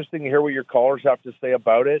 it'd be interesting to hear what your callers have to say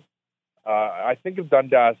about it. I think of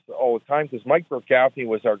Dundas all the time because Mike Burke-Gaffney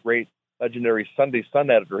was our great legendary Sunday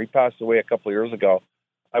Sun editor. He passed away a couple of years ago.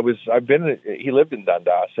 He lived in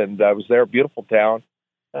Dundas, and I was there, beautiful town.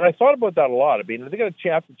 And I thought about that a lot. I mean, are they going to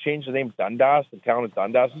have to change the name Dundas, the town of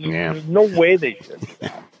Dundas? There's no way they should do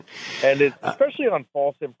that. And it's especially on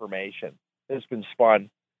false information. It's been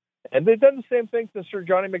spun. And they've done the same thing to Sir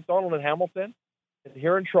Johnny MacDonald in Hamilton, and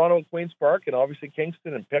here in Toronto, Queen's Park, and obviously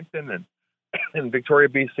Kingston and Picton and Victoria,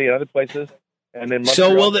 BC, and other places. And then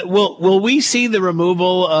so will we see the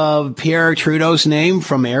removal of Pierre Trudeau's name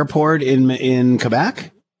from airport in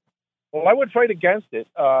Quebec? Well, I would fight against it,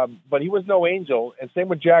 but he was no angel. And same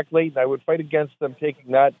with Jack Layton. I would fight against them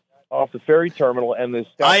taking that off the ferry terminal and the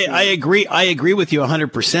statue. I agree with you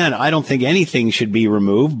 100%. I don't think anything should be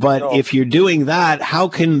removed. But if you're doing that, how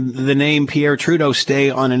can the name Pierre Trudeau stay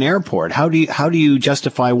on an airport? How do you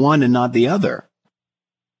justify one and not the other?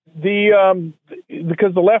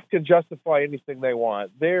 Because the left can justify anything they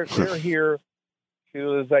want. They're here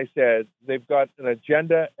to, as I said, they've got an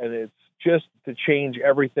agenda, and it's just to change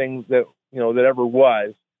everything that that ever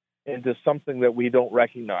was into something that we don't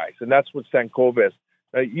recognize, and that's what Sankova is.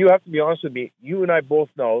 Now, you have to be honest with me. You and I both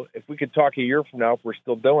know, if we could talk a year from now, if we're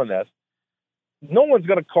still doing this, no one's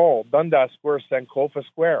going to call Dundas Square Sankofa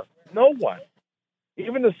Square. No one.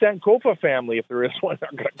 Even the Sankofa family, if there is one,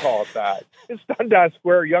 aren't going to call it that. It's Dundas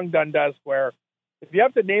Square, Young Dundas Square. If you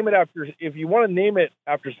have to name it if you want to name it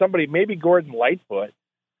after somebody, maybe Gordon Lightfoot.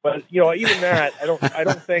 But even that, I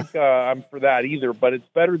don't think I'm for that either. But it's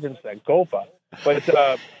better than Sankofa. But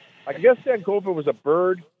I guess Sankofa was a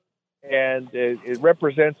bird, and it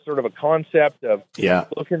represents sort of a concept of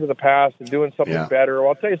looking to the past and doing something better. Well,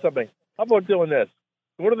 I'll tell you something. How about doing this?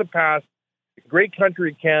 Go to the past, the great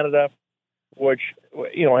country Canada, which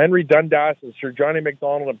Henry Dundas and Sir Johnny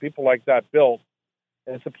MacDonald and people like that built.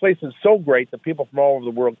 And it's a place that's so great that people from all over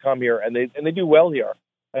the world come here, and they do well here.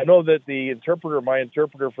 I know that my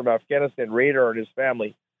interpreter from Afghanistan, Radar, and his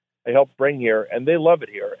family, they helped bring here, and they love it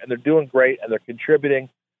here, and they're doing great, and they're contributing.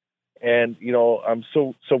 And I'm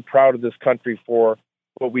so proud of this country for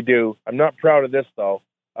what we do. I'm not proud of this though,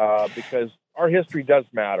 because our history does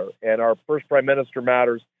matter, and our first prime minister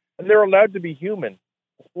matters, and they're allowed to be human.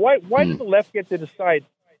 Why does the left get to decide,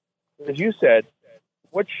 as you said,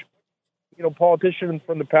 which politician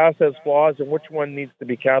from the past has flaws and which one needs to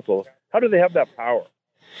be canceled? How do they have that power?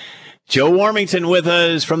 Joe Warmington with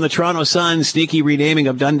us from the Toronto Sun. Sneaky renaming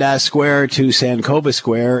of Dundas Square to Sankova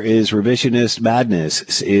Square is revisionist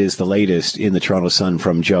madness, is the latest in the Toronto Sun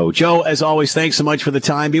from Joe. Joe, as always, thanks so much for the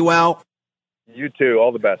time. Be well. You too.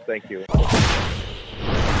 All the best. Thank you.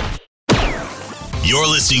 You're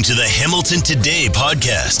listening to the Hamilton Today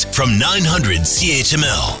podcast from 900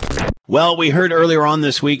 CHML. Well, we heard earlier on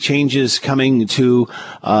this week changes coming to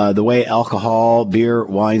the way alcohol, beer,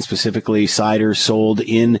 wine, specifically cider, sold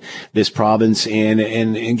in this province, and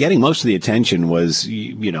getting most of the attention was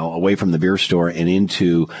away from the beer store and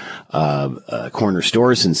into corner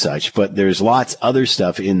stores and such. But there's lots other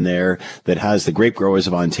stuff in there that has the Grape Growers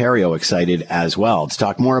of Ontario excited as well. To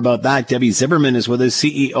talk more about that, Debbie Zimmerman is with us,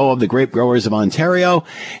 CEO of the Grape Growers of Ontario,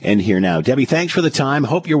 and here now. Debbie, thanks for the time.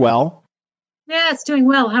 Hope you're well. Yeah, it's doing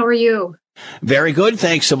well. How are you? Very good.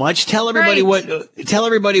 Thanks so much. Tell everybody what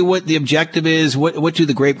the objective is. What do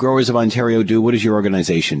the Grape Growers of Ontario do? What does your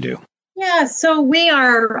organization do? Yeah, so we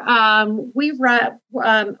are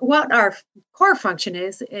what our core function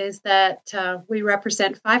is that we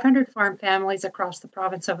represent 500 farm families across the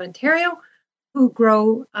province of Ontario who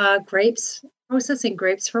grow grapes, processing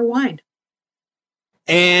grapes for wine.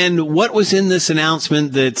 And what was in this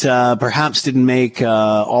announcement that perhaps didn't make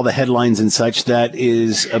all the headlines and such that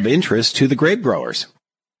is of interest to the grape growers?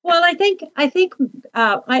 Well, I think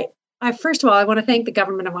first of all, I want to thank the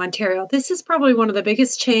government of Ontario. This is probably one of the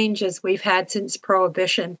biggest changes we've had since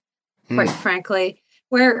Prohibition, quite frankly,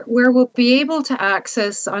 where we'll be able to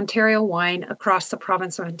access Ontario wine across the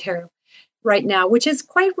province of Ontario right now, which is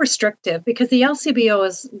quite restrictive because the LCBO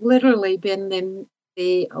has literally been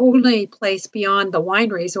the only place beyond the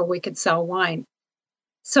wineries where we could sell wine.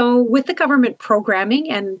 So with the government programming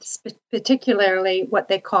and particularly what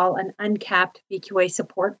they call an uncapped VQA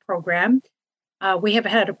support program, we have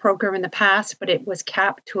had a program in the past, but it was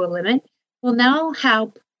capped to a limit. We'll now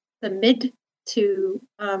help the mid to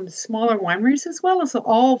smaller wineries, as well as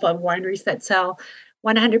all the wineries that sell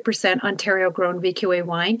 100% Ontario-grown VQA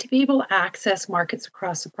wine, to be able to access markets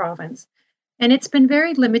across the province. And it's been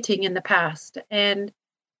very limiting in the past. And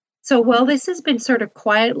so while this has been sort of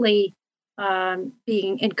quietly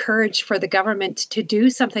being encouraged for the government to do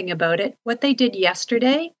something about it, what they did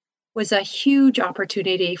yesterday was a huge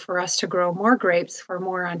opportunity for us to grow more grapes for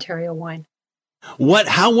more Ontario wine. What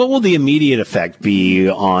will the immediate effect be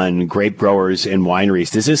on grape growers and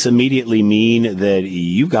wineries? Does this immediately mean that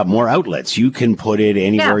you've got more outlets? You can put it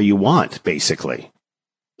anywhere you want, basically.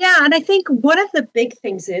 Yeah, and I think one of the big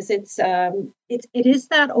things is it is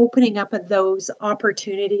that opening up of those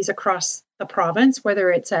opportunities across the province, whether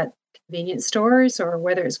it's at convenience stores or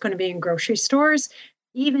whether it's going to be in grocery stores,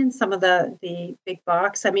 even some of the big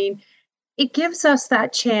box. I mean, it gives us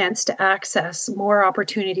that chance to access more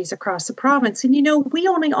opportunities across the province. And, we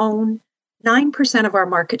only own 9% of our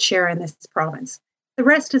market share in this province. The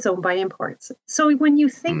rest is owned by imports. So when you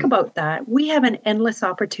think about that, we have an endless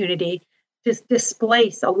opportunity to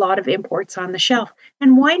displace a lot of imports on the shelf.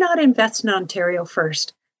 And why not invest in Ontario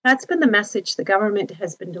first? That's been the message the government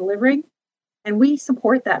has been delivering. And we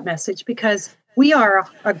support that message because we are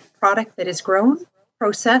a product that is grown,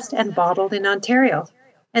 processed, and bottled in Ontario.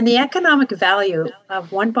 And the economic value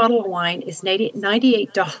of one bottle of wine is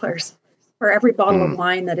 $98 for every bottle of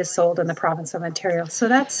wine that is sold in the province of Ontario. So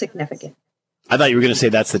that's significant. I thought you were going to say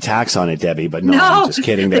that's the tax on it, Debbie, but no, I'm just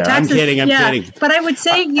kidding there. I'm kidding. But I would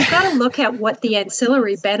say you've got to look at what the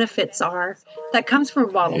ancillary benefits are that comes from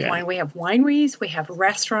bottled wine. We have wineries, we have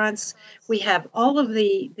restaurants, we have all of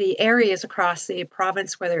the areas across the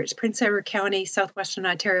province, whether it's Prince Edward County, Southwestern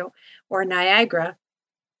Ontario, or Niagara.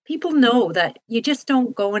 People know that you just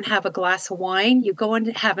don't go and have a glass of wine, you go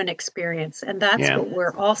and have an experience. And that's what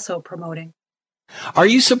we're also promoting. Are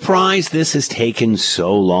you surprised this has taken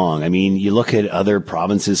so long? I mean, you look at other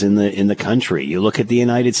provinces in the country, you look at the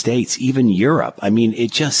United States, even Europe. I mean,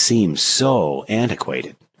 it just seems so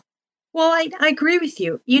antiquated. Well, I agree with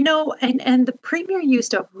you. And the Premier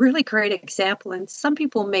used a really great example, and some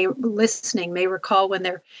people may recall when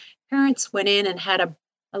their parents went in and had a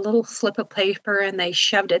little slip of paper and they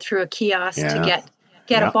shoved it through a kiosk to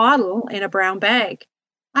get a bottle in a brown bag.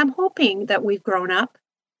 I'm hoping that we've grown up.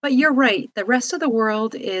 But you're right. The rest of the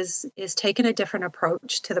world is taking a different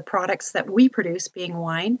approach to the products that we produce, being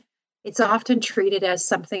wine. It's often treated as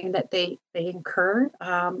something that they incur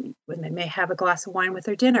when they may have a glass of wine with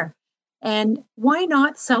their dinner. And why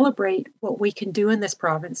not celebrate what we can do in this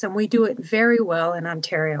province? And we do it very well in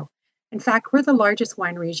Ontario. In fact, we're the largest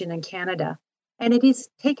wine region in Canada. And it has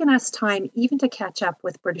taken us time even to catch up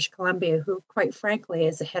with British Columbia, who, quite frankly,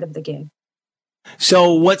 is ahead of the game.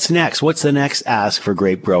 So what's next? What's the next ask for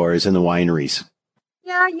grape growers and the wineries?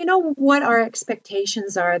 Yeah, what our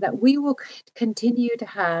expectations are that we will continue to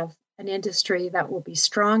have an industry that will be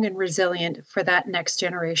strong and resilient for that next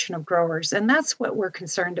generation of growers. And that's what we're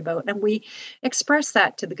concerned about. And we expressed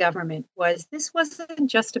that to the government this wasn't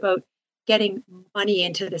just about getting money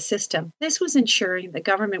into the system. This was ensuring the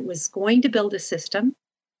government was going to build a system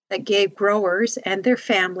that gave growers and their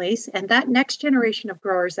families and that next generation of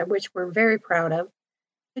growers, at which we're very proud of,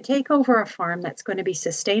 to take over a farm that's going to be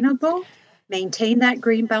sustainable, maintain that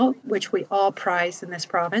green belt, which we all prize in this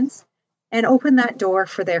province, and open that door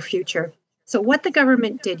for their future. So what the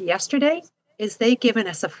government did yesterday is they've given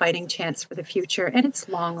us a fighting chance for the future, and it's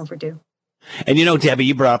long overdue. And, Debbie,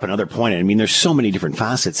 you brought up another point. I mean, there's so many different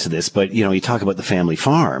facets to this, but, you talk about the family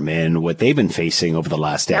farm and what they've been facing over the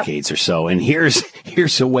last decades or so. And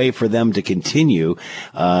here's a way for them to continue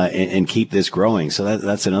and keep this growing. So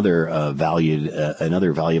that's another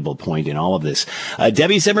valuable point in all of this.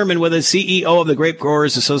 Debbie Zimmerman with us, CEO of the Grape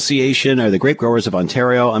Growers Association, or the Grape Growers of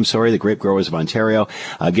Ontario. The Grape Growers of Ontario,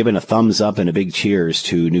 giving a thumbs up and a big cheers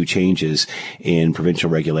to new changes in provincial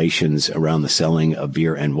regulations around the selling of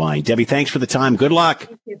beer and wine. Debbie, thanks for the time. Good luck.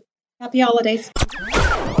 Thank you. Happy holidays.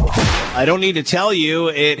 I don't need to tell you,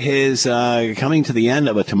 it is coming to the end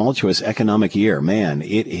of a tumultuous economic year. Man,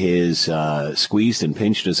 it has squeezed and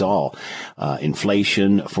pinched us all.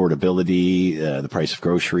 Inflation, affordability, the price of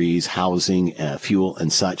groceries, housing, fuel,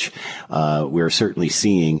 and such. We're certainly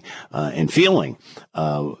seeing and feeling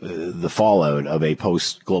the fallout of a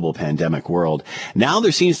post-global pandemic world. Now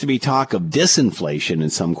there seems to be talk of disinflation in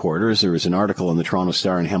some quarters. There was an article in the Toronto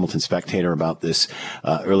Star and Hamilton Spectator about this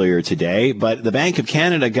earlier today. But the Bank of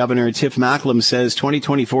Canada Governor Tiff Macklem says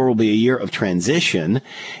 2024 will be a year of transition,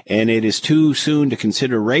 and it is too soon to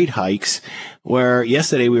consider rate hikes, where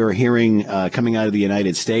yesterday we were hearing coming out of the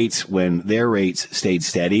United States, when their rates stayed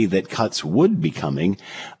steady, that cuts would be coming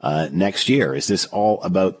next year. Is this all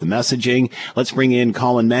about the messaging? Let's bring in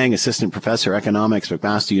Colin Mang, Assistant Professor, Economics,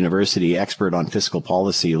 McMaster University, expert on fiscal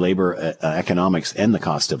policy, labor economics, and the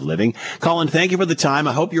cost of living. Colin, thank you for the time.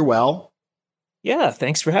 I hope you're well. Yeah,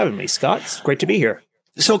 thanks for having me, Scott. It's great to be here.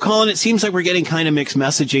 So, Colin, it seems like we're getting kind of mixed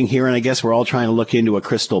messaging here, and I guess we're all trying to look into a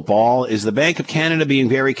crystal ball. Is the Bank of Canada being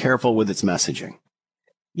very careful with its messaging?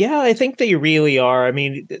 Yeah, I think they really are. I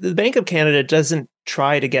mean, the Bank of Canada doesn't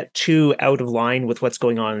try to get too out of line with what's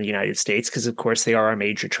going on in the United States, because, of course, they are our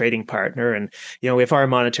major trading partner. And, if our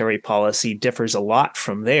monetary policy differs a lot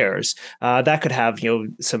from theirs, that could have,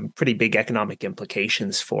 some pretty big economic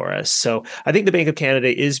implications for us. So I think the Bank of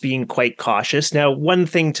Canada is being quite cautious. Now, one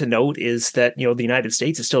thing to note is that, the United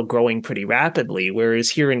States is still growing pretty rapidly, whereas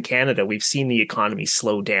here in Canada, we've seen the economy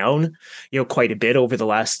slow down, quite a bit over the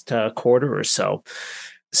last quarter or so.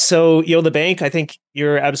 So, the bank, I think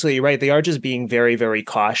you're absolutely right. They are just being very, very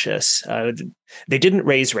cautious. They didn't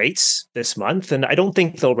raise rates this month, and I don't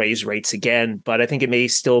think they'll raise rates again, but I think it may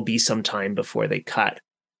still be some time before they cut.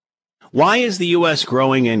 Why is the U.S.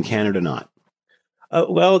 growing and Canada not?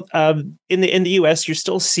 In the U.S., you're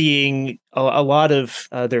still seeing a lot of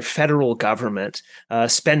their federal government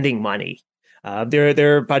spending money.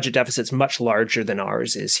 Their budget deficit's much larger than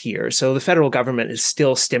ours is here. So the federal government is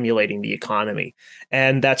still stimulating the economy.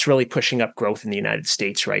 And that's really pushing up growth in the United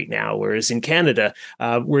States right now. Whereas in Canada,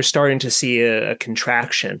 we're starting to see a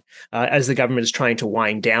contraction as the government is trying to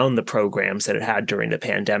wind down the programs that it had during the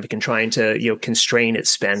pandemic and trying to, constrain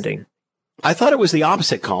its spending. I thought it was the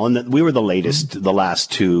opposite, Colin, that we were the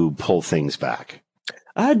last to pull things back.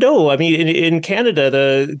 No, I mean, in Canada,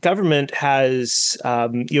 the government has,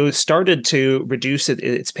 started to reduce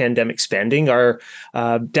its pandemic spending. Our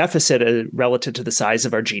deficit relative to the size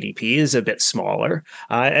of our GDP is a bit smaller.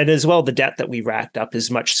 And as well, the debt that we racked up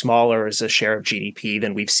is much smaller as a share of GDP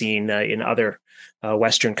than we've seen in other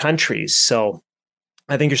Western countries. So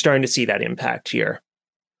I think you're starting to see that impact here.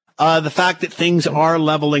 The fact that things are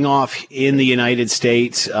leveling off in the United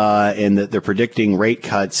States and that they're predicting rate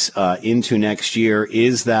cuts into next year,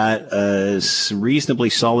 is that a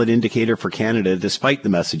reasonably solid indicator for Canada, despite the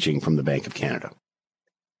messaging from the Bank of Canada?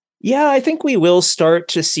 Yeah, I think we will start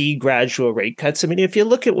to see gradual rate cuts. I mean, if you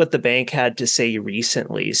look at what the bank had to say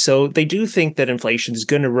recently, so they do think that inflation is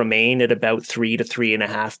going to remain at about 3 to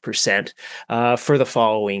 3.5% for the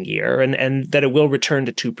following year, and that it will return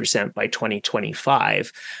to 2% by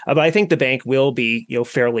 2025. But I think the bank will be,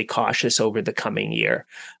 fairly cautious over the coming year.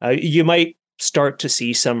 You might start to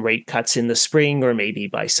see some rate cuts in the spring or maybe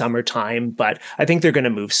by summertime, but I think they're going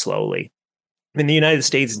to move slowly. I mean, the United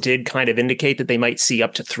States did kind of indicate that they might see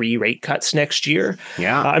up to 3 rate cuts next year.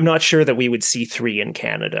 Yeah. I'm not sure that we would see 3 in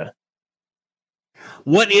Canada.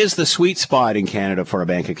 What is the sweet spot in Canada for a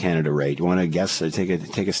Bank of Canada rate? You want to guess, take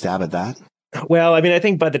a stab at that? Well, I mean, I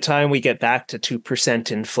think by the time we get back to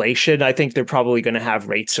 2% inflation, I think they're probably going to have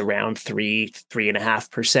rates around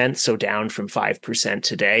 3.5%, so down from 5%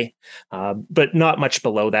 today, but not much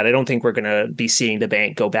below that. I don't think we're going to be seeing the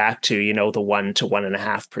bank go back to, the 1 to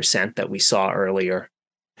 1.5% that we saw earlier.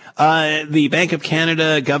 The Bank of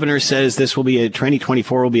Canada governor says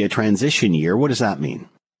 2024 will be a transition year. What does that mean?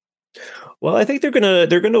 Well, I think they're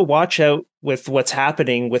gonna watch out with what's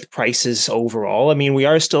happening with prices overall. I mean, we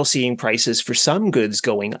are still seeing prices for some goods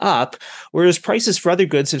going up, whereas prices for other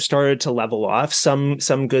goods have started to level off. Some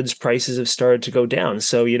goods prices have started to go down.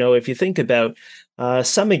 So, if you think about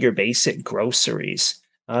some of your basic groceries,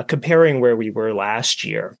 comparing where we were last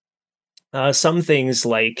year, some things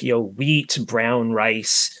like wheat, brown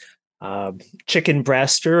rice, chicken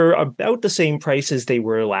breast are about the same price as they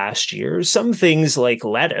were last year. Some things like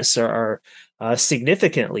lettuce are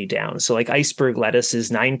significantly down. So like iceberg lettuce is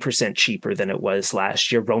 9% cheaper than it was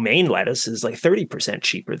last year. Romaine lettuce is like 30%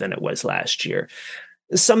 cheaper than it was last year.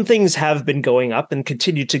 some things have been going up and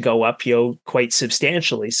continue to go up, quite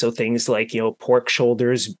substantially. So things like, pork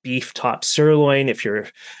shoulders, beef top sirloin, if you're,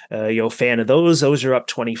 a fan of those are up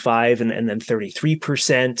 25 and then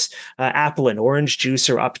 33%. Apple and orange juice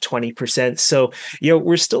are up 20%. So,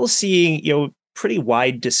 we're still seeing, pretty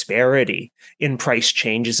wide disparity in price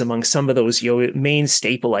changes among some of those, main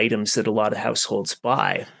staple items that a lot of households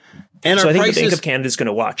buy. And so I think the Bank of Canada is going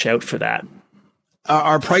to watch out for that.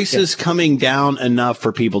 Are prices coming down enough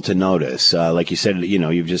for people to notice? Like you said,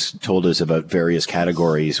 you've just told us about various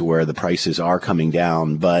categories where the prices are coming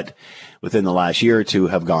down, but within the last year or two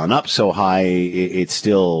have gone up so high, it's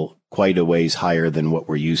still quite a ways higher than what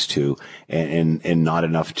we're used to and not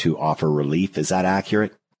enough to offer relief. Is that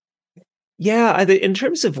accurate? Yeah, in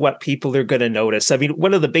terms of what people are going to notice, I mean,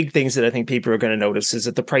 one of the big things that I think people are going to notice is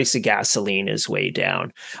that the price of gasoline is way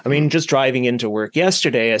down. I mean, just driving into work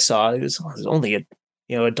yesterday, I saw it was only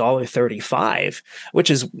 $1.35, which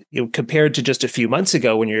is compared to just a few months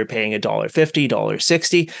ago when you were paying $1.50,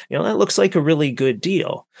 $1.60. That looks like a really good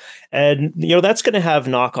deal. And that's going to have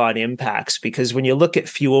knock-on impacts because when you look at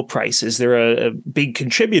fuel prices, they're a big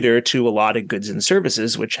contributor to a lot of goods and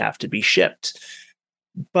services which have to be shipped.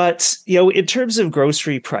 But, in terms of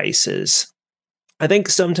grocery prices, I think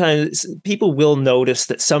sometimes people will notice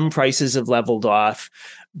that some prices have leveled off,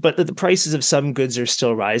 but that the prices of some goods are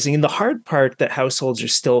still rising. And the hard part that households are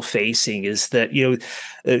still facing is that,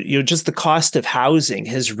 just the cost of housing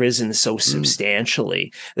has risen so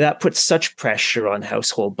substantially. That puts such pressure on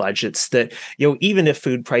household budgets that, even if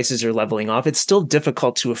food prices are leveling off, it's still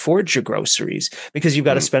difficult to afford your groceries because you've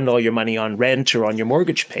got to spend all your money on rent or on your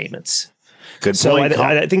mortgage payments. Good point. So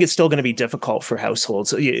I think it's still going to be difficult for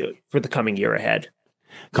households for the coming year ahead.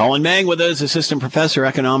 Colin Mang with us, Assistant Professor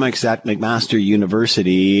Economics at McMaster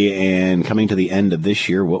University, and coming to the end of this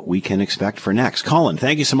year, what we can expect for next. Colin,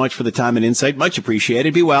 thank you so much for the time and insight. Much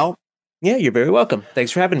appreciated. Be well. Yeah, you're very welcome.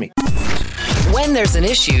 Thanks for having me. When there's an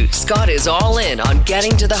issue, Scott is all in on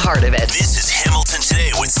getting to the heart of it. This is Hamilton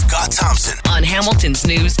Today with Scott Thompson on Hamilton's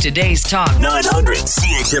News Today's Talk 900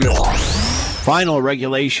 CHML. Final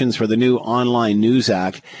regulations for the new Online News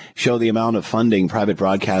Act show the amount of funding private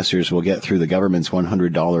broadcasters will get through the government's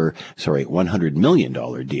 $100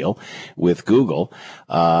 million deal with Google.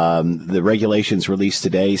 The regulations released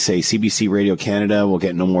today say CBC Radio Canada will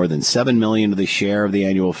get no more than $7 million of the share of the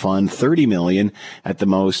annual fund, $30 million at the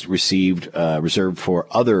most reserved for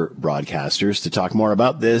other broadcasters. To talk more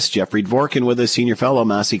about this, Jeffrey Dvorkin with us, Senior Fellow,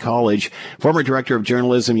 Massey College, former Director of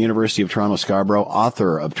Journalism, University of Toronto Scarborough,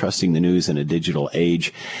 author of Trusting the News in a Digital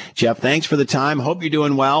Age. Jeff, thanks for the time. Hope you're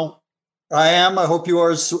doing well. I am. I hope you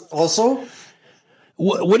are also.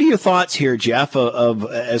 What are your thoughts here, Jeff,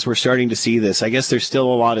 of as we're starting to see this? I guess there's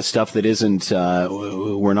still a lot of stuff that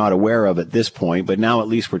we're not aware of at this point, but now at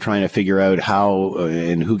least we're trying to figure out how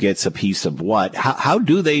and who gets a piece of what. How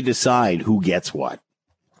do they decide who gets what?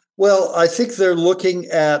 Well, I think they're looking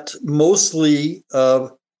at mostly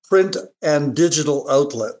print and digital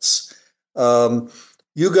outlets.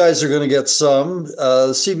 You guys are going to get some.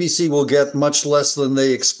 CBC will get much less than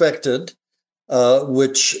they expected,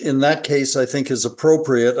 which in that case I think is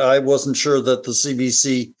appropriate. I wasn't sure that the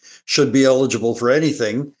CBC should be eligible for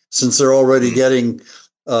anything since they're already getting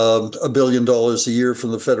 $1 billion a year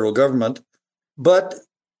from the federal government. But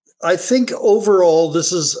I think overall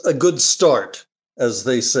this is a good start, as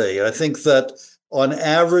they say. I think that on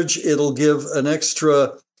average it'll give an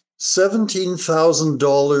extra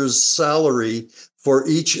 $17,000 salary for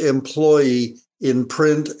each employee in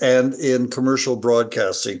print and in commercial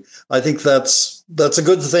broadcasting. I think that's a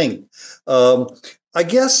good thing. I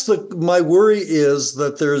guess my worry is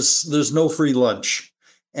that there's no free lunch,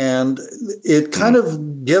 and it kind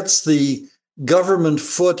of gets the government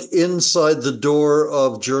foot inside the door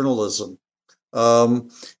of journalism.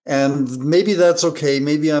 And maybe that's okay.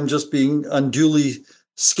 Maybe I'm just being unduly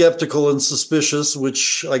skeptical and suspicious,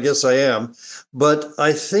 which I guess I am. But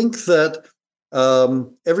I think that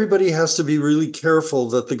everybody has to be really careful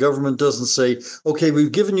that the government doesn't say, okay,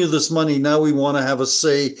 we've given you this money, now we want to have a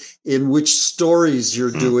say in which stories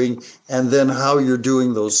you're doing and then how you're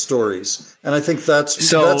doing those stories. And I think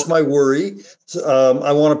that's my worry.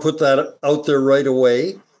 I want to put that out there right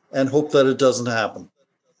away and hope that it doesn't happen.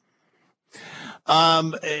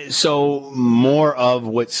 So more of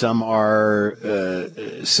what some are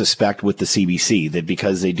suspect with the CBC, that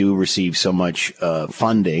because they do receive so much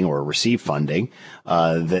funding or receive funding,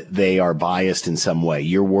 that they are biased in some way.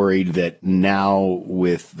 You're worried that now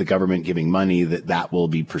with the government giving money, that will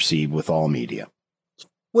be perceived with all media.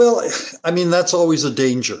 Well, I mean, that's always a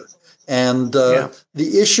danger. And the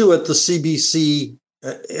issue at the CBC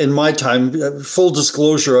in my time, full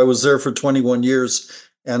disclosure, I was there for 21 years.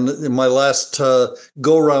 And in my last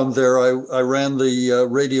go round there, I ran the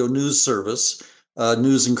radio news service,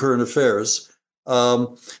 news and current affairs.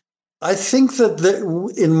 I think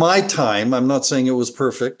that in my time, I'm not saying it was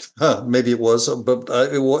perfect. Maybe it was, but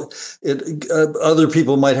other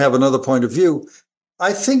people might have another point of view.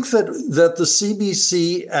 I think that the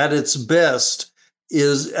CBC at its best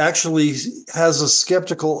has a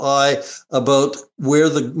skeptical eye about where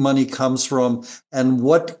the money comes from and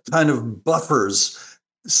what kind of buffers,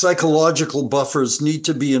 psychological buffers, need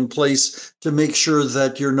to be in place to make sure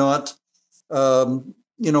that you're not,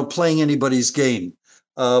 playing anybody's game.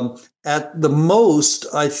 At the most,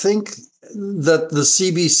 I think that the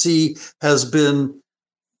CBC has been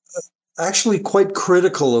actually quite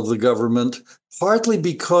critical of the government, partly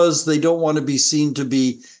because they don't want to be seen to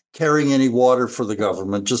be carrying any water for the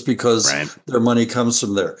government just because their money comes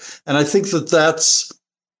from there. And I think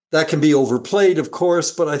that can be overplayed, of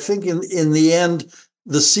course, but I think in the end,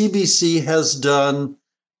 the CBC has done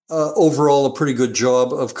overall a pretty good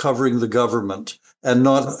job of covering the government and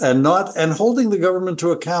holding the government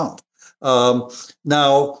to account.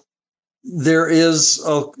 Now, there is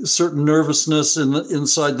a certain nervousness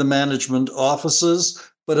inside the management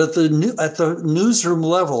offices, but at the newsroom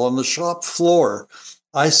level, on the shop floor,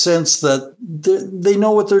 I sense that they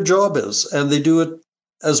know what their job is, and they do it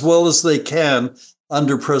as well as they can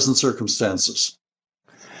under present circumstances.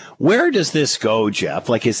 Where does this go, Jeff?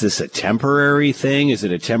 Like, is this a temporary thing? Is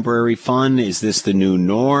it a temporary fund? Is this the new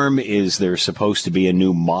norm? Is there supposed to be a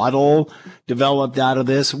new model developed out of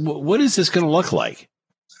this? What is this going to look like?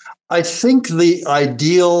 I think the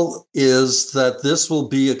ideal is that this will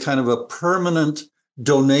be a kind of a permanent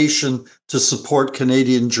donation to support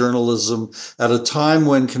Canadian journalism at a time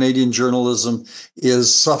when Canadian journalism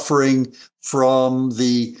is suffering from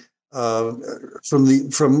the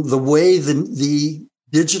way the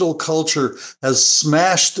digital culture has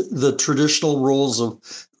smashed the traditional roles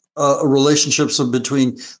of relationships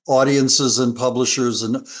between audiences and publishers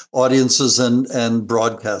and audiences and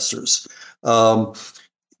broadcasters.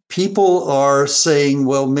 People are saying,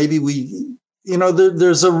 well, maybe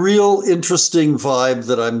there's a real interesting vibe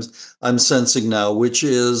that I'm sensing now, which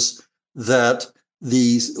is that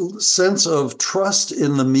the sense of trust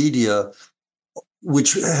in the media,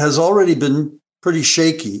 which has already been pretty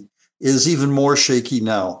shaky, is even more shaky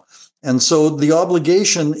now. And so the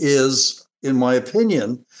obligation is, in my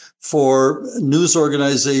opinion, for news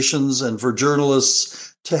organizations and for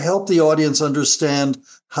journalists to help the audience understand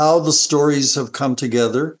how the stories have come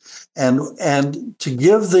together and to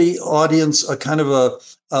give the audience a kind of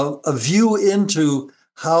a view into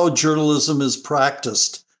how journalism is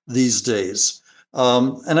practiced these days.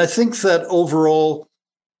 And I think that overall,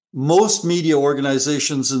 most media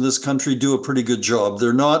organizations in this country do a pretty good job.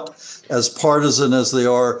 They're not as partisan as they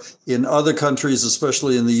are in other countries,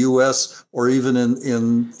 especially in the US or even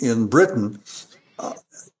in Britain.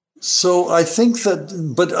 So I think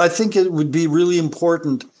but I think it would be really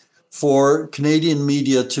important for Canadian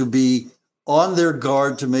media to be on their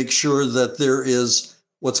guard to make sure that there is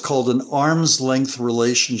what's called an arm's length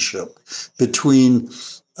relationship between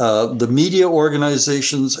the media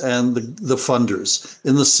organizations and the funders.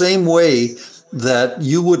 In the same way that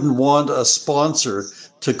you wouldn't want a sponsor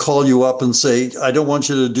to call you up and say, I don't want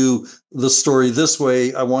you to do the story this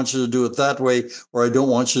way, I want you to do it that way, or I don't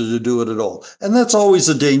want you to do it at all. And that's always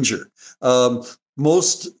a danger.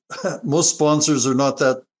 Most sponsors are not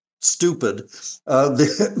that stupid.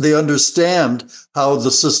 They understand how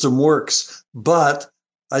the system works. But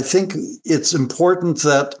I think it's important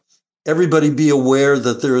that everybody be aware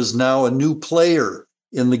that there is now a new player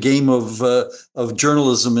in the game of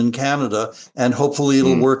journalism in Canada, and hopefully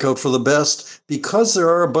it'll work out for the best, because there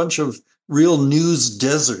are a bunch of real news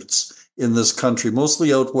deserts in this country,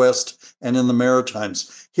 mostly out west and in the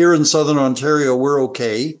Maritimes. Here in Southern Ontario, we're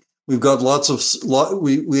okay. We've got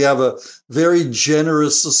we have a very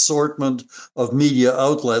generous assortment of media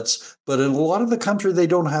outlets, but in a lot of the country, they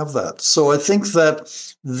don't have that. So I think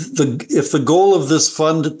that if the goal of this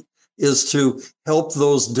fund is to help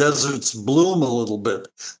those deserts bloom a little bit,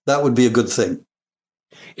 that would be a good thing.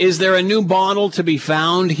 Is there a new model to be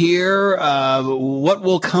found here? What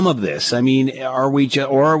will come of this? I mean, are we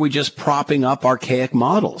just propping up archaic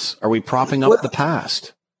models? Are we propping up the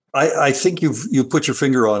past? I think you've put your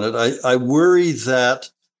finger on it. I worry that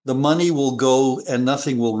the money will go and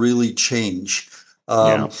nothing will really change.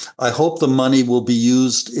 I hope the money will be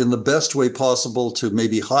used in the best way possible to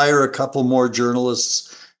maybe hire a couple more journalists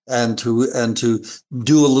and to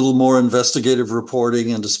do a little more investigative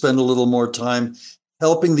reporting and to spend a little more time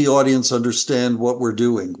helping the audience understand what we're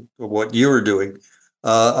doing or what you're doing.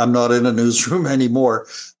 I'm not in a newsroom anymore.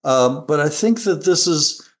 But I think that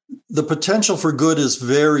the potential for good is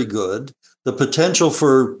very good. The potential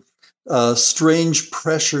for strange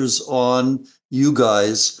pressures on you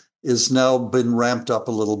guys is now been ramped up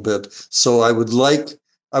a little bit. So I would like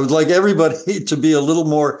everybody to be a little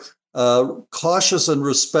more cautious and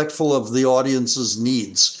respectful of the audience's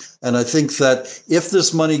needs. And I think that if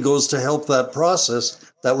this money goes to help that process,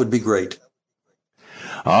 that would be great.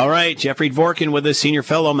 All right. Jeffrey Dvorkin with us, senior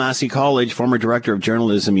fellow, Massey College, former director of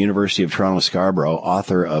journalism, University of Toronto Scarborough,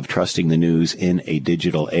 author of Trusting the News in a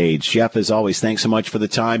Digital Age. Jeff, as always, thanks so much for the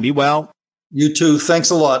time. Be well. You too.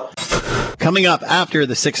 Thanks a lot. Coming up after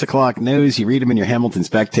the 6 o'clock news, you read them in your Hamilton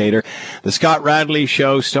Spectator, the Scott Radley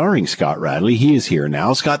Show starring Scott Radley. He is here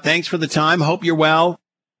now. Scott, thanks for the time. Hope you're well.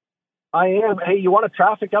 I am. Hey, you want a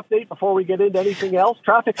traffic update before we get into anything else?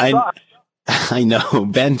 Traffic sucks. I know.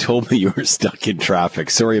 Ben told me you were stuck in traffic.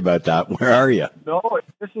 Sorry about that. Where are you? No,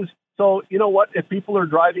 so you know what? If people are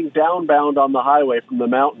driving downbound on the highway from the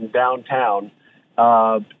mountain downtown,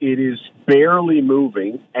 it is barely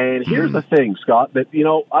moving. And here's the thing, Scott, that,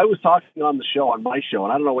 I was talking on my show,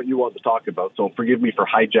 and I don't know what you want to talk about, so forgive me for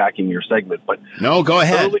hijacking your segment. But no, go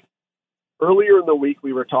ahead. Earlier in the week,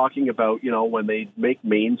 we were talking about, when they make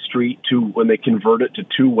Main Street when they convert it to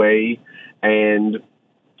two-way, and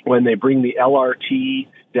when they bring the LRT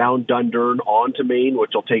down Dundurn onto Main, which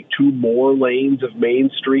will take 2 more lanes of Main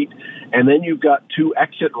Street, and then you've got 2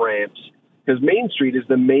 exit ramps, because Main Street is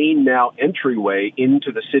the main now entryway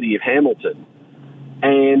into the city of Hamilton.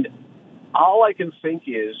 And all I can think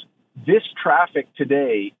is this traffic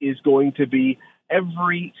today is going to be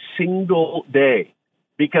every single day,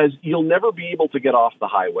 because you'll never be able to get off the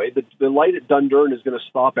highway. The light at Dundurn is going to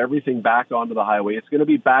stop everything back onto the highway. It's going to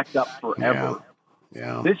be backed up forever.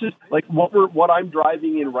 Yeah. This is like what I'm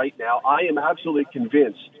driving in right now. I am absolutely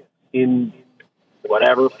convinced in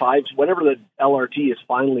whenever the LRT is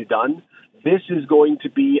finally done, this is going to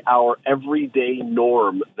be our everyday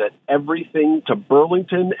norm, that everything to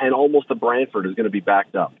Burlington and almost to Brantford is going to be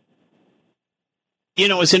backed up.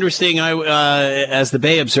 It's interesting. As the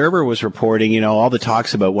Bay Observer was reporting, all the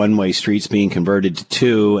talks about one-way streets being converted to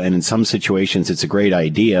 2, and in some situations it's a great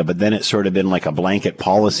idea, but then it's sort of been like a blanket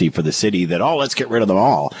policy for the city that, let's get rid of them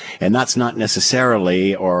all. And that's not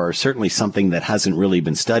necessarily, or certainly something that hasn't really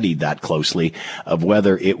been studied that closely, of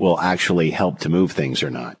whether it will actually help to move things or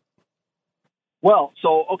not. Well,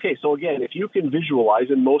 so again, if you can visualize,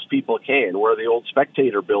 and most people can, where the old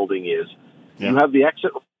Spectator building is, you have the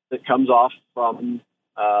exit that comes off from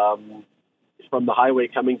the highway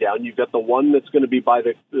coming down. You've got the one that's going to be by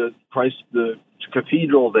the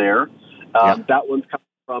cathedral there. That one's coming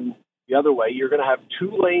from the other way. You're going to have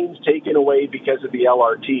 2 lanes taken away because of the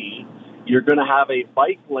LRT. You're going to have a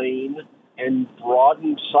bike lane and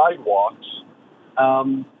broadened sidewalks.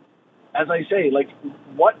 As I say,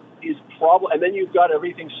 what is problem? And then you've got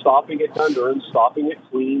everything stopping at Dundurn, stopping at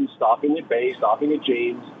Queens, stopping at Bay, stopping at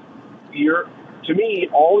James. To me,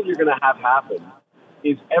 all you're going to have happen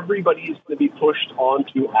is everybody is going to be pushed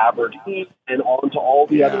onto Aberdeen and onto all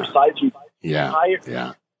the other sides.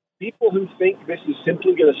 People who think this is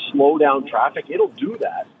simply going to slow down traffic, it'll do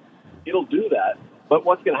that. But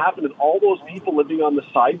what's going to happen is all those people living on the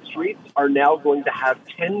side streets are now going to have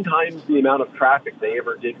 10 times the amount of traffic they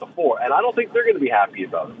ever did before. And I don't think they're going to be happy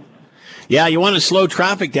about it. Yeah, you want to slow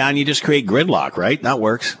traffic down, you just create gridlock, right? That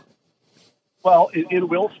works. Well, it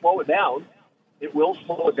will slow it down.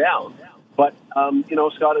 But,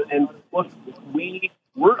 Scott, and look,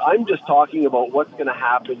 I'm just talking about what's going to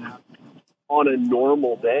happen on a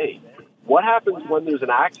normal day. What happens when there's an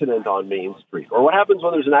accident on Main Street? Or what happens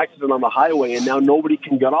when there's an accident on the highway and now nobody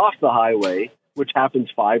can get off the highway, which happens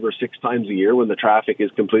 5 or 6 times a year when the traffic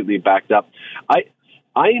is completely backed up? I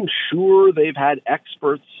am sure they've had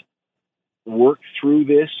experts work through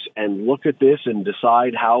this and look at this and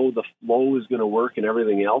decide how the flow is going to work and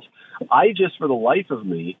everything else. I just, for the life of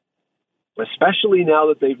me, especially now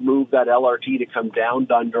that they've moved that LRT to come down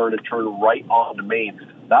Dundurn and turn right onto Main,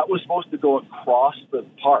 that was supposed to go across the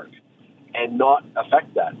park and not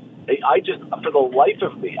affect that. I just, for the life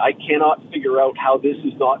of me, I cannot figure out how this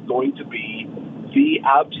is not going to be the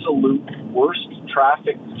absolute worst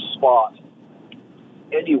traffic spot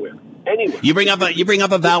anywhere. Anyway, you bring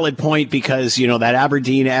up a valid point, because that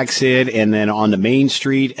Aberdeen exit and then on the Main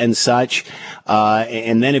Street and such,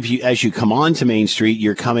 and then as you come onto Main Street,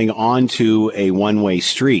 you're coming onto a one-way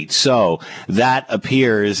street. So that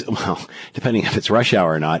appears, well, depending if it's rush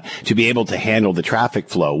hour or not, to be able to handle the traffic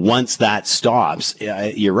flow. Once that stops,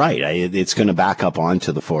 you're right, it's going to back up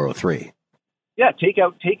onto the 403. Yeah, take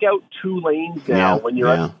out 2 lanes now when you're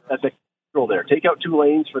at the cathedral there. Take out 2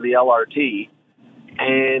 lanes for the LRT.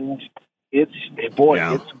 and it's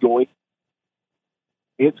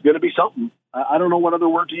going to be something. I don't know what other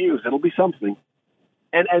word to use. It'll be something.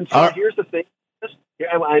 And so here's the thing.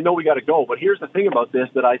 I know we got to go, but here's the thing about this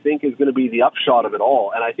that I think is going to be the upshot of it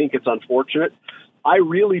all, and I think it's unfortunate. I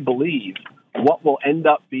really believe what will end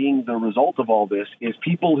up being the result of all this is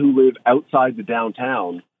people who live outside the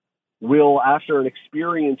downtown will, after an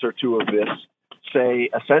experience or two of this, say,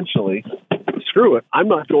 essentially, screw it, I'm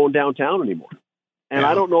not going downtown anymore. And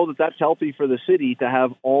I don't know that that's healthy for the city to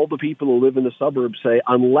have all the people who live in the suburbs say,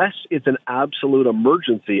 unless it's an absolute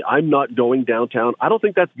emergency, I'm not going downtown. I don't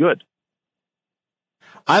think that's good.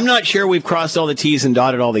 I'm not sure we've crossed all the T's and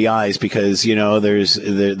dotted all the I's because, you know, there's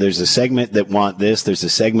a segment that want this, there's a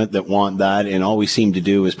segment that want that, and all we seem to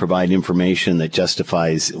do is provide information that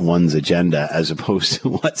justifies one's agenda as opposed to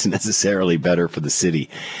what's necessarily better for the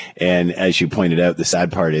city. And as you pointed out, the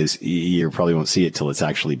sad part is you probably won't see it till it's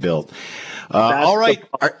actually built. All right.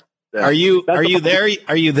 Are you there?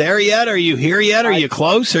 Are you there yet? Are you here yet? Are you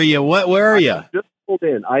close? Are you what? Where are you?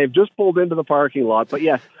 I have just pulled into the parking lot. But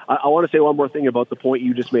yes, I want to say one more thing about the point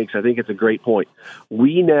you just made, because I think it's a great point.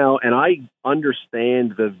 We now, and I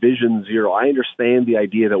understand the Vision Zero. I understand the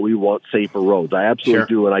idea that we want safer roads. I absolutely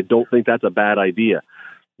do, and I don't think that's a bad idea.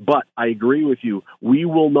 But I agree with you. We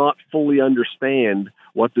will not fully understand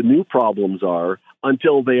what the new problems are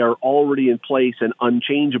until they are already in place and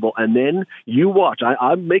unchangeable. And then you watch.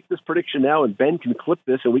 I make this prediction now, and Ben can clip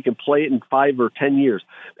this, and we can play it in 5 or 10 years.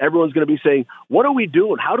 Everyone's going to be saying, what are we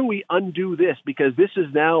doing? How do we undo this? Because this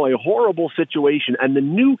is now a horrible situation. And the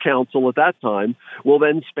new council at that time will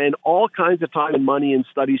then spend all kinds of time and money and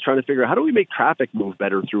studies trying to figure out how do we make traffic move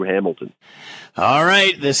better through Hamilton. All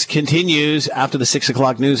right. This continues after the 6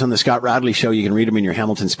 o'clock news on the Scott Radley Show. You can read them in your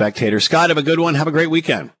Hamilton Spectator. Scott, have a good one. Have a great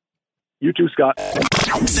weekend. You too, Scott.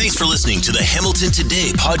 Thanks for listening to the Hamilton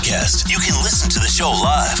Today podcast. You can listen to the show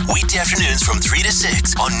live weekday afternoons from 3 to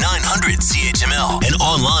 6 on 900 CHML and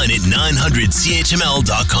online at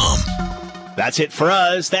 900CHML.com. That's it for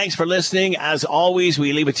us. Thanks for listening. As always,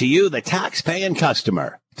 we leave it to you, the tax-paying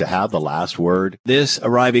customer, to have the last word. This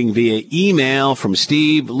arriving via email from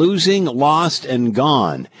Steve: losing, lost, and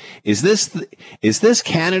gone. Is this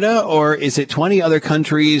Canada, or is it 20 other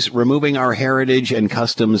countries removing our heritage and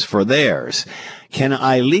customs for theirs? Can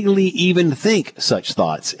I legally even think such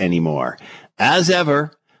thoughts anymore? As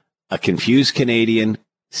ever, a confused Canadian,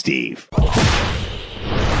 Steve.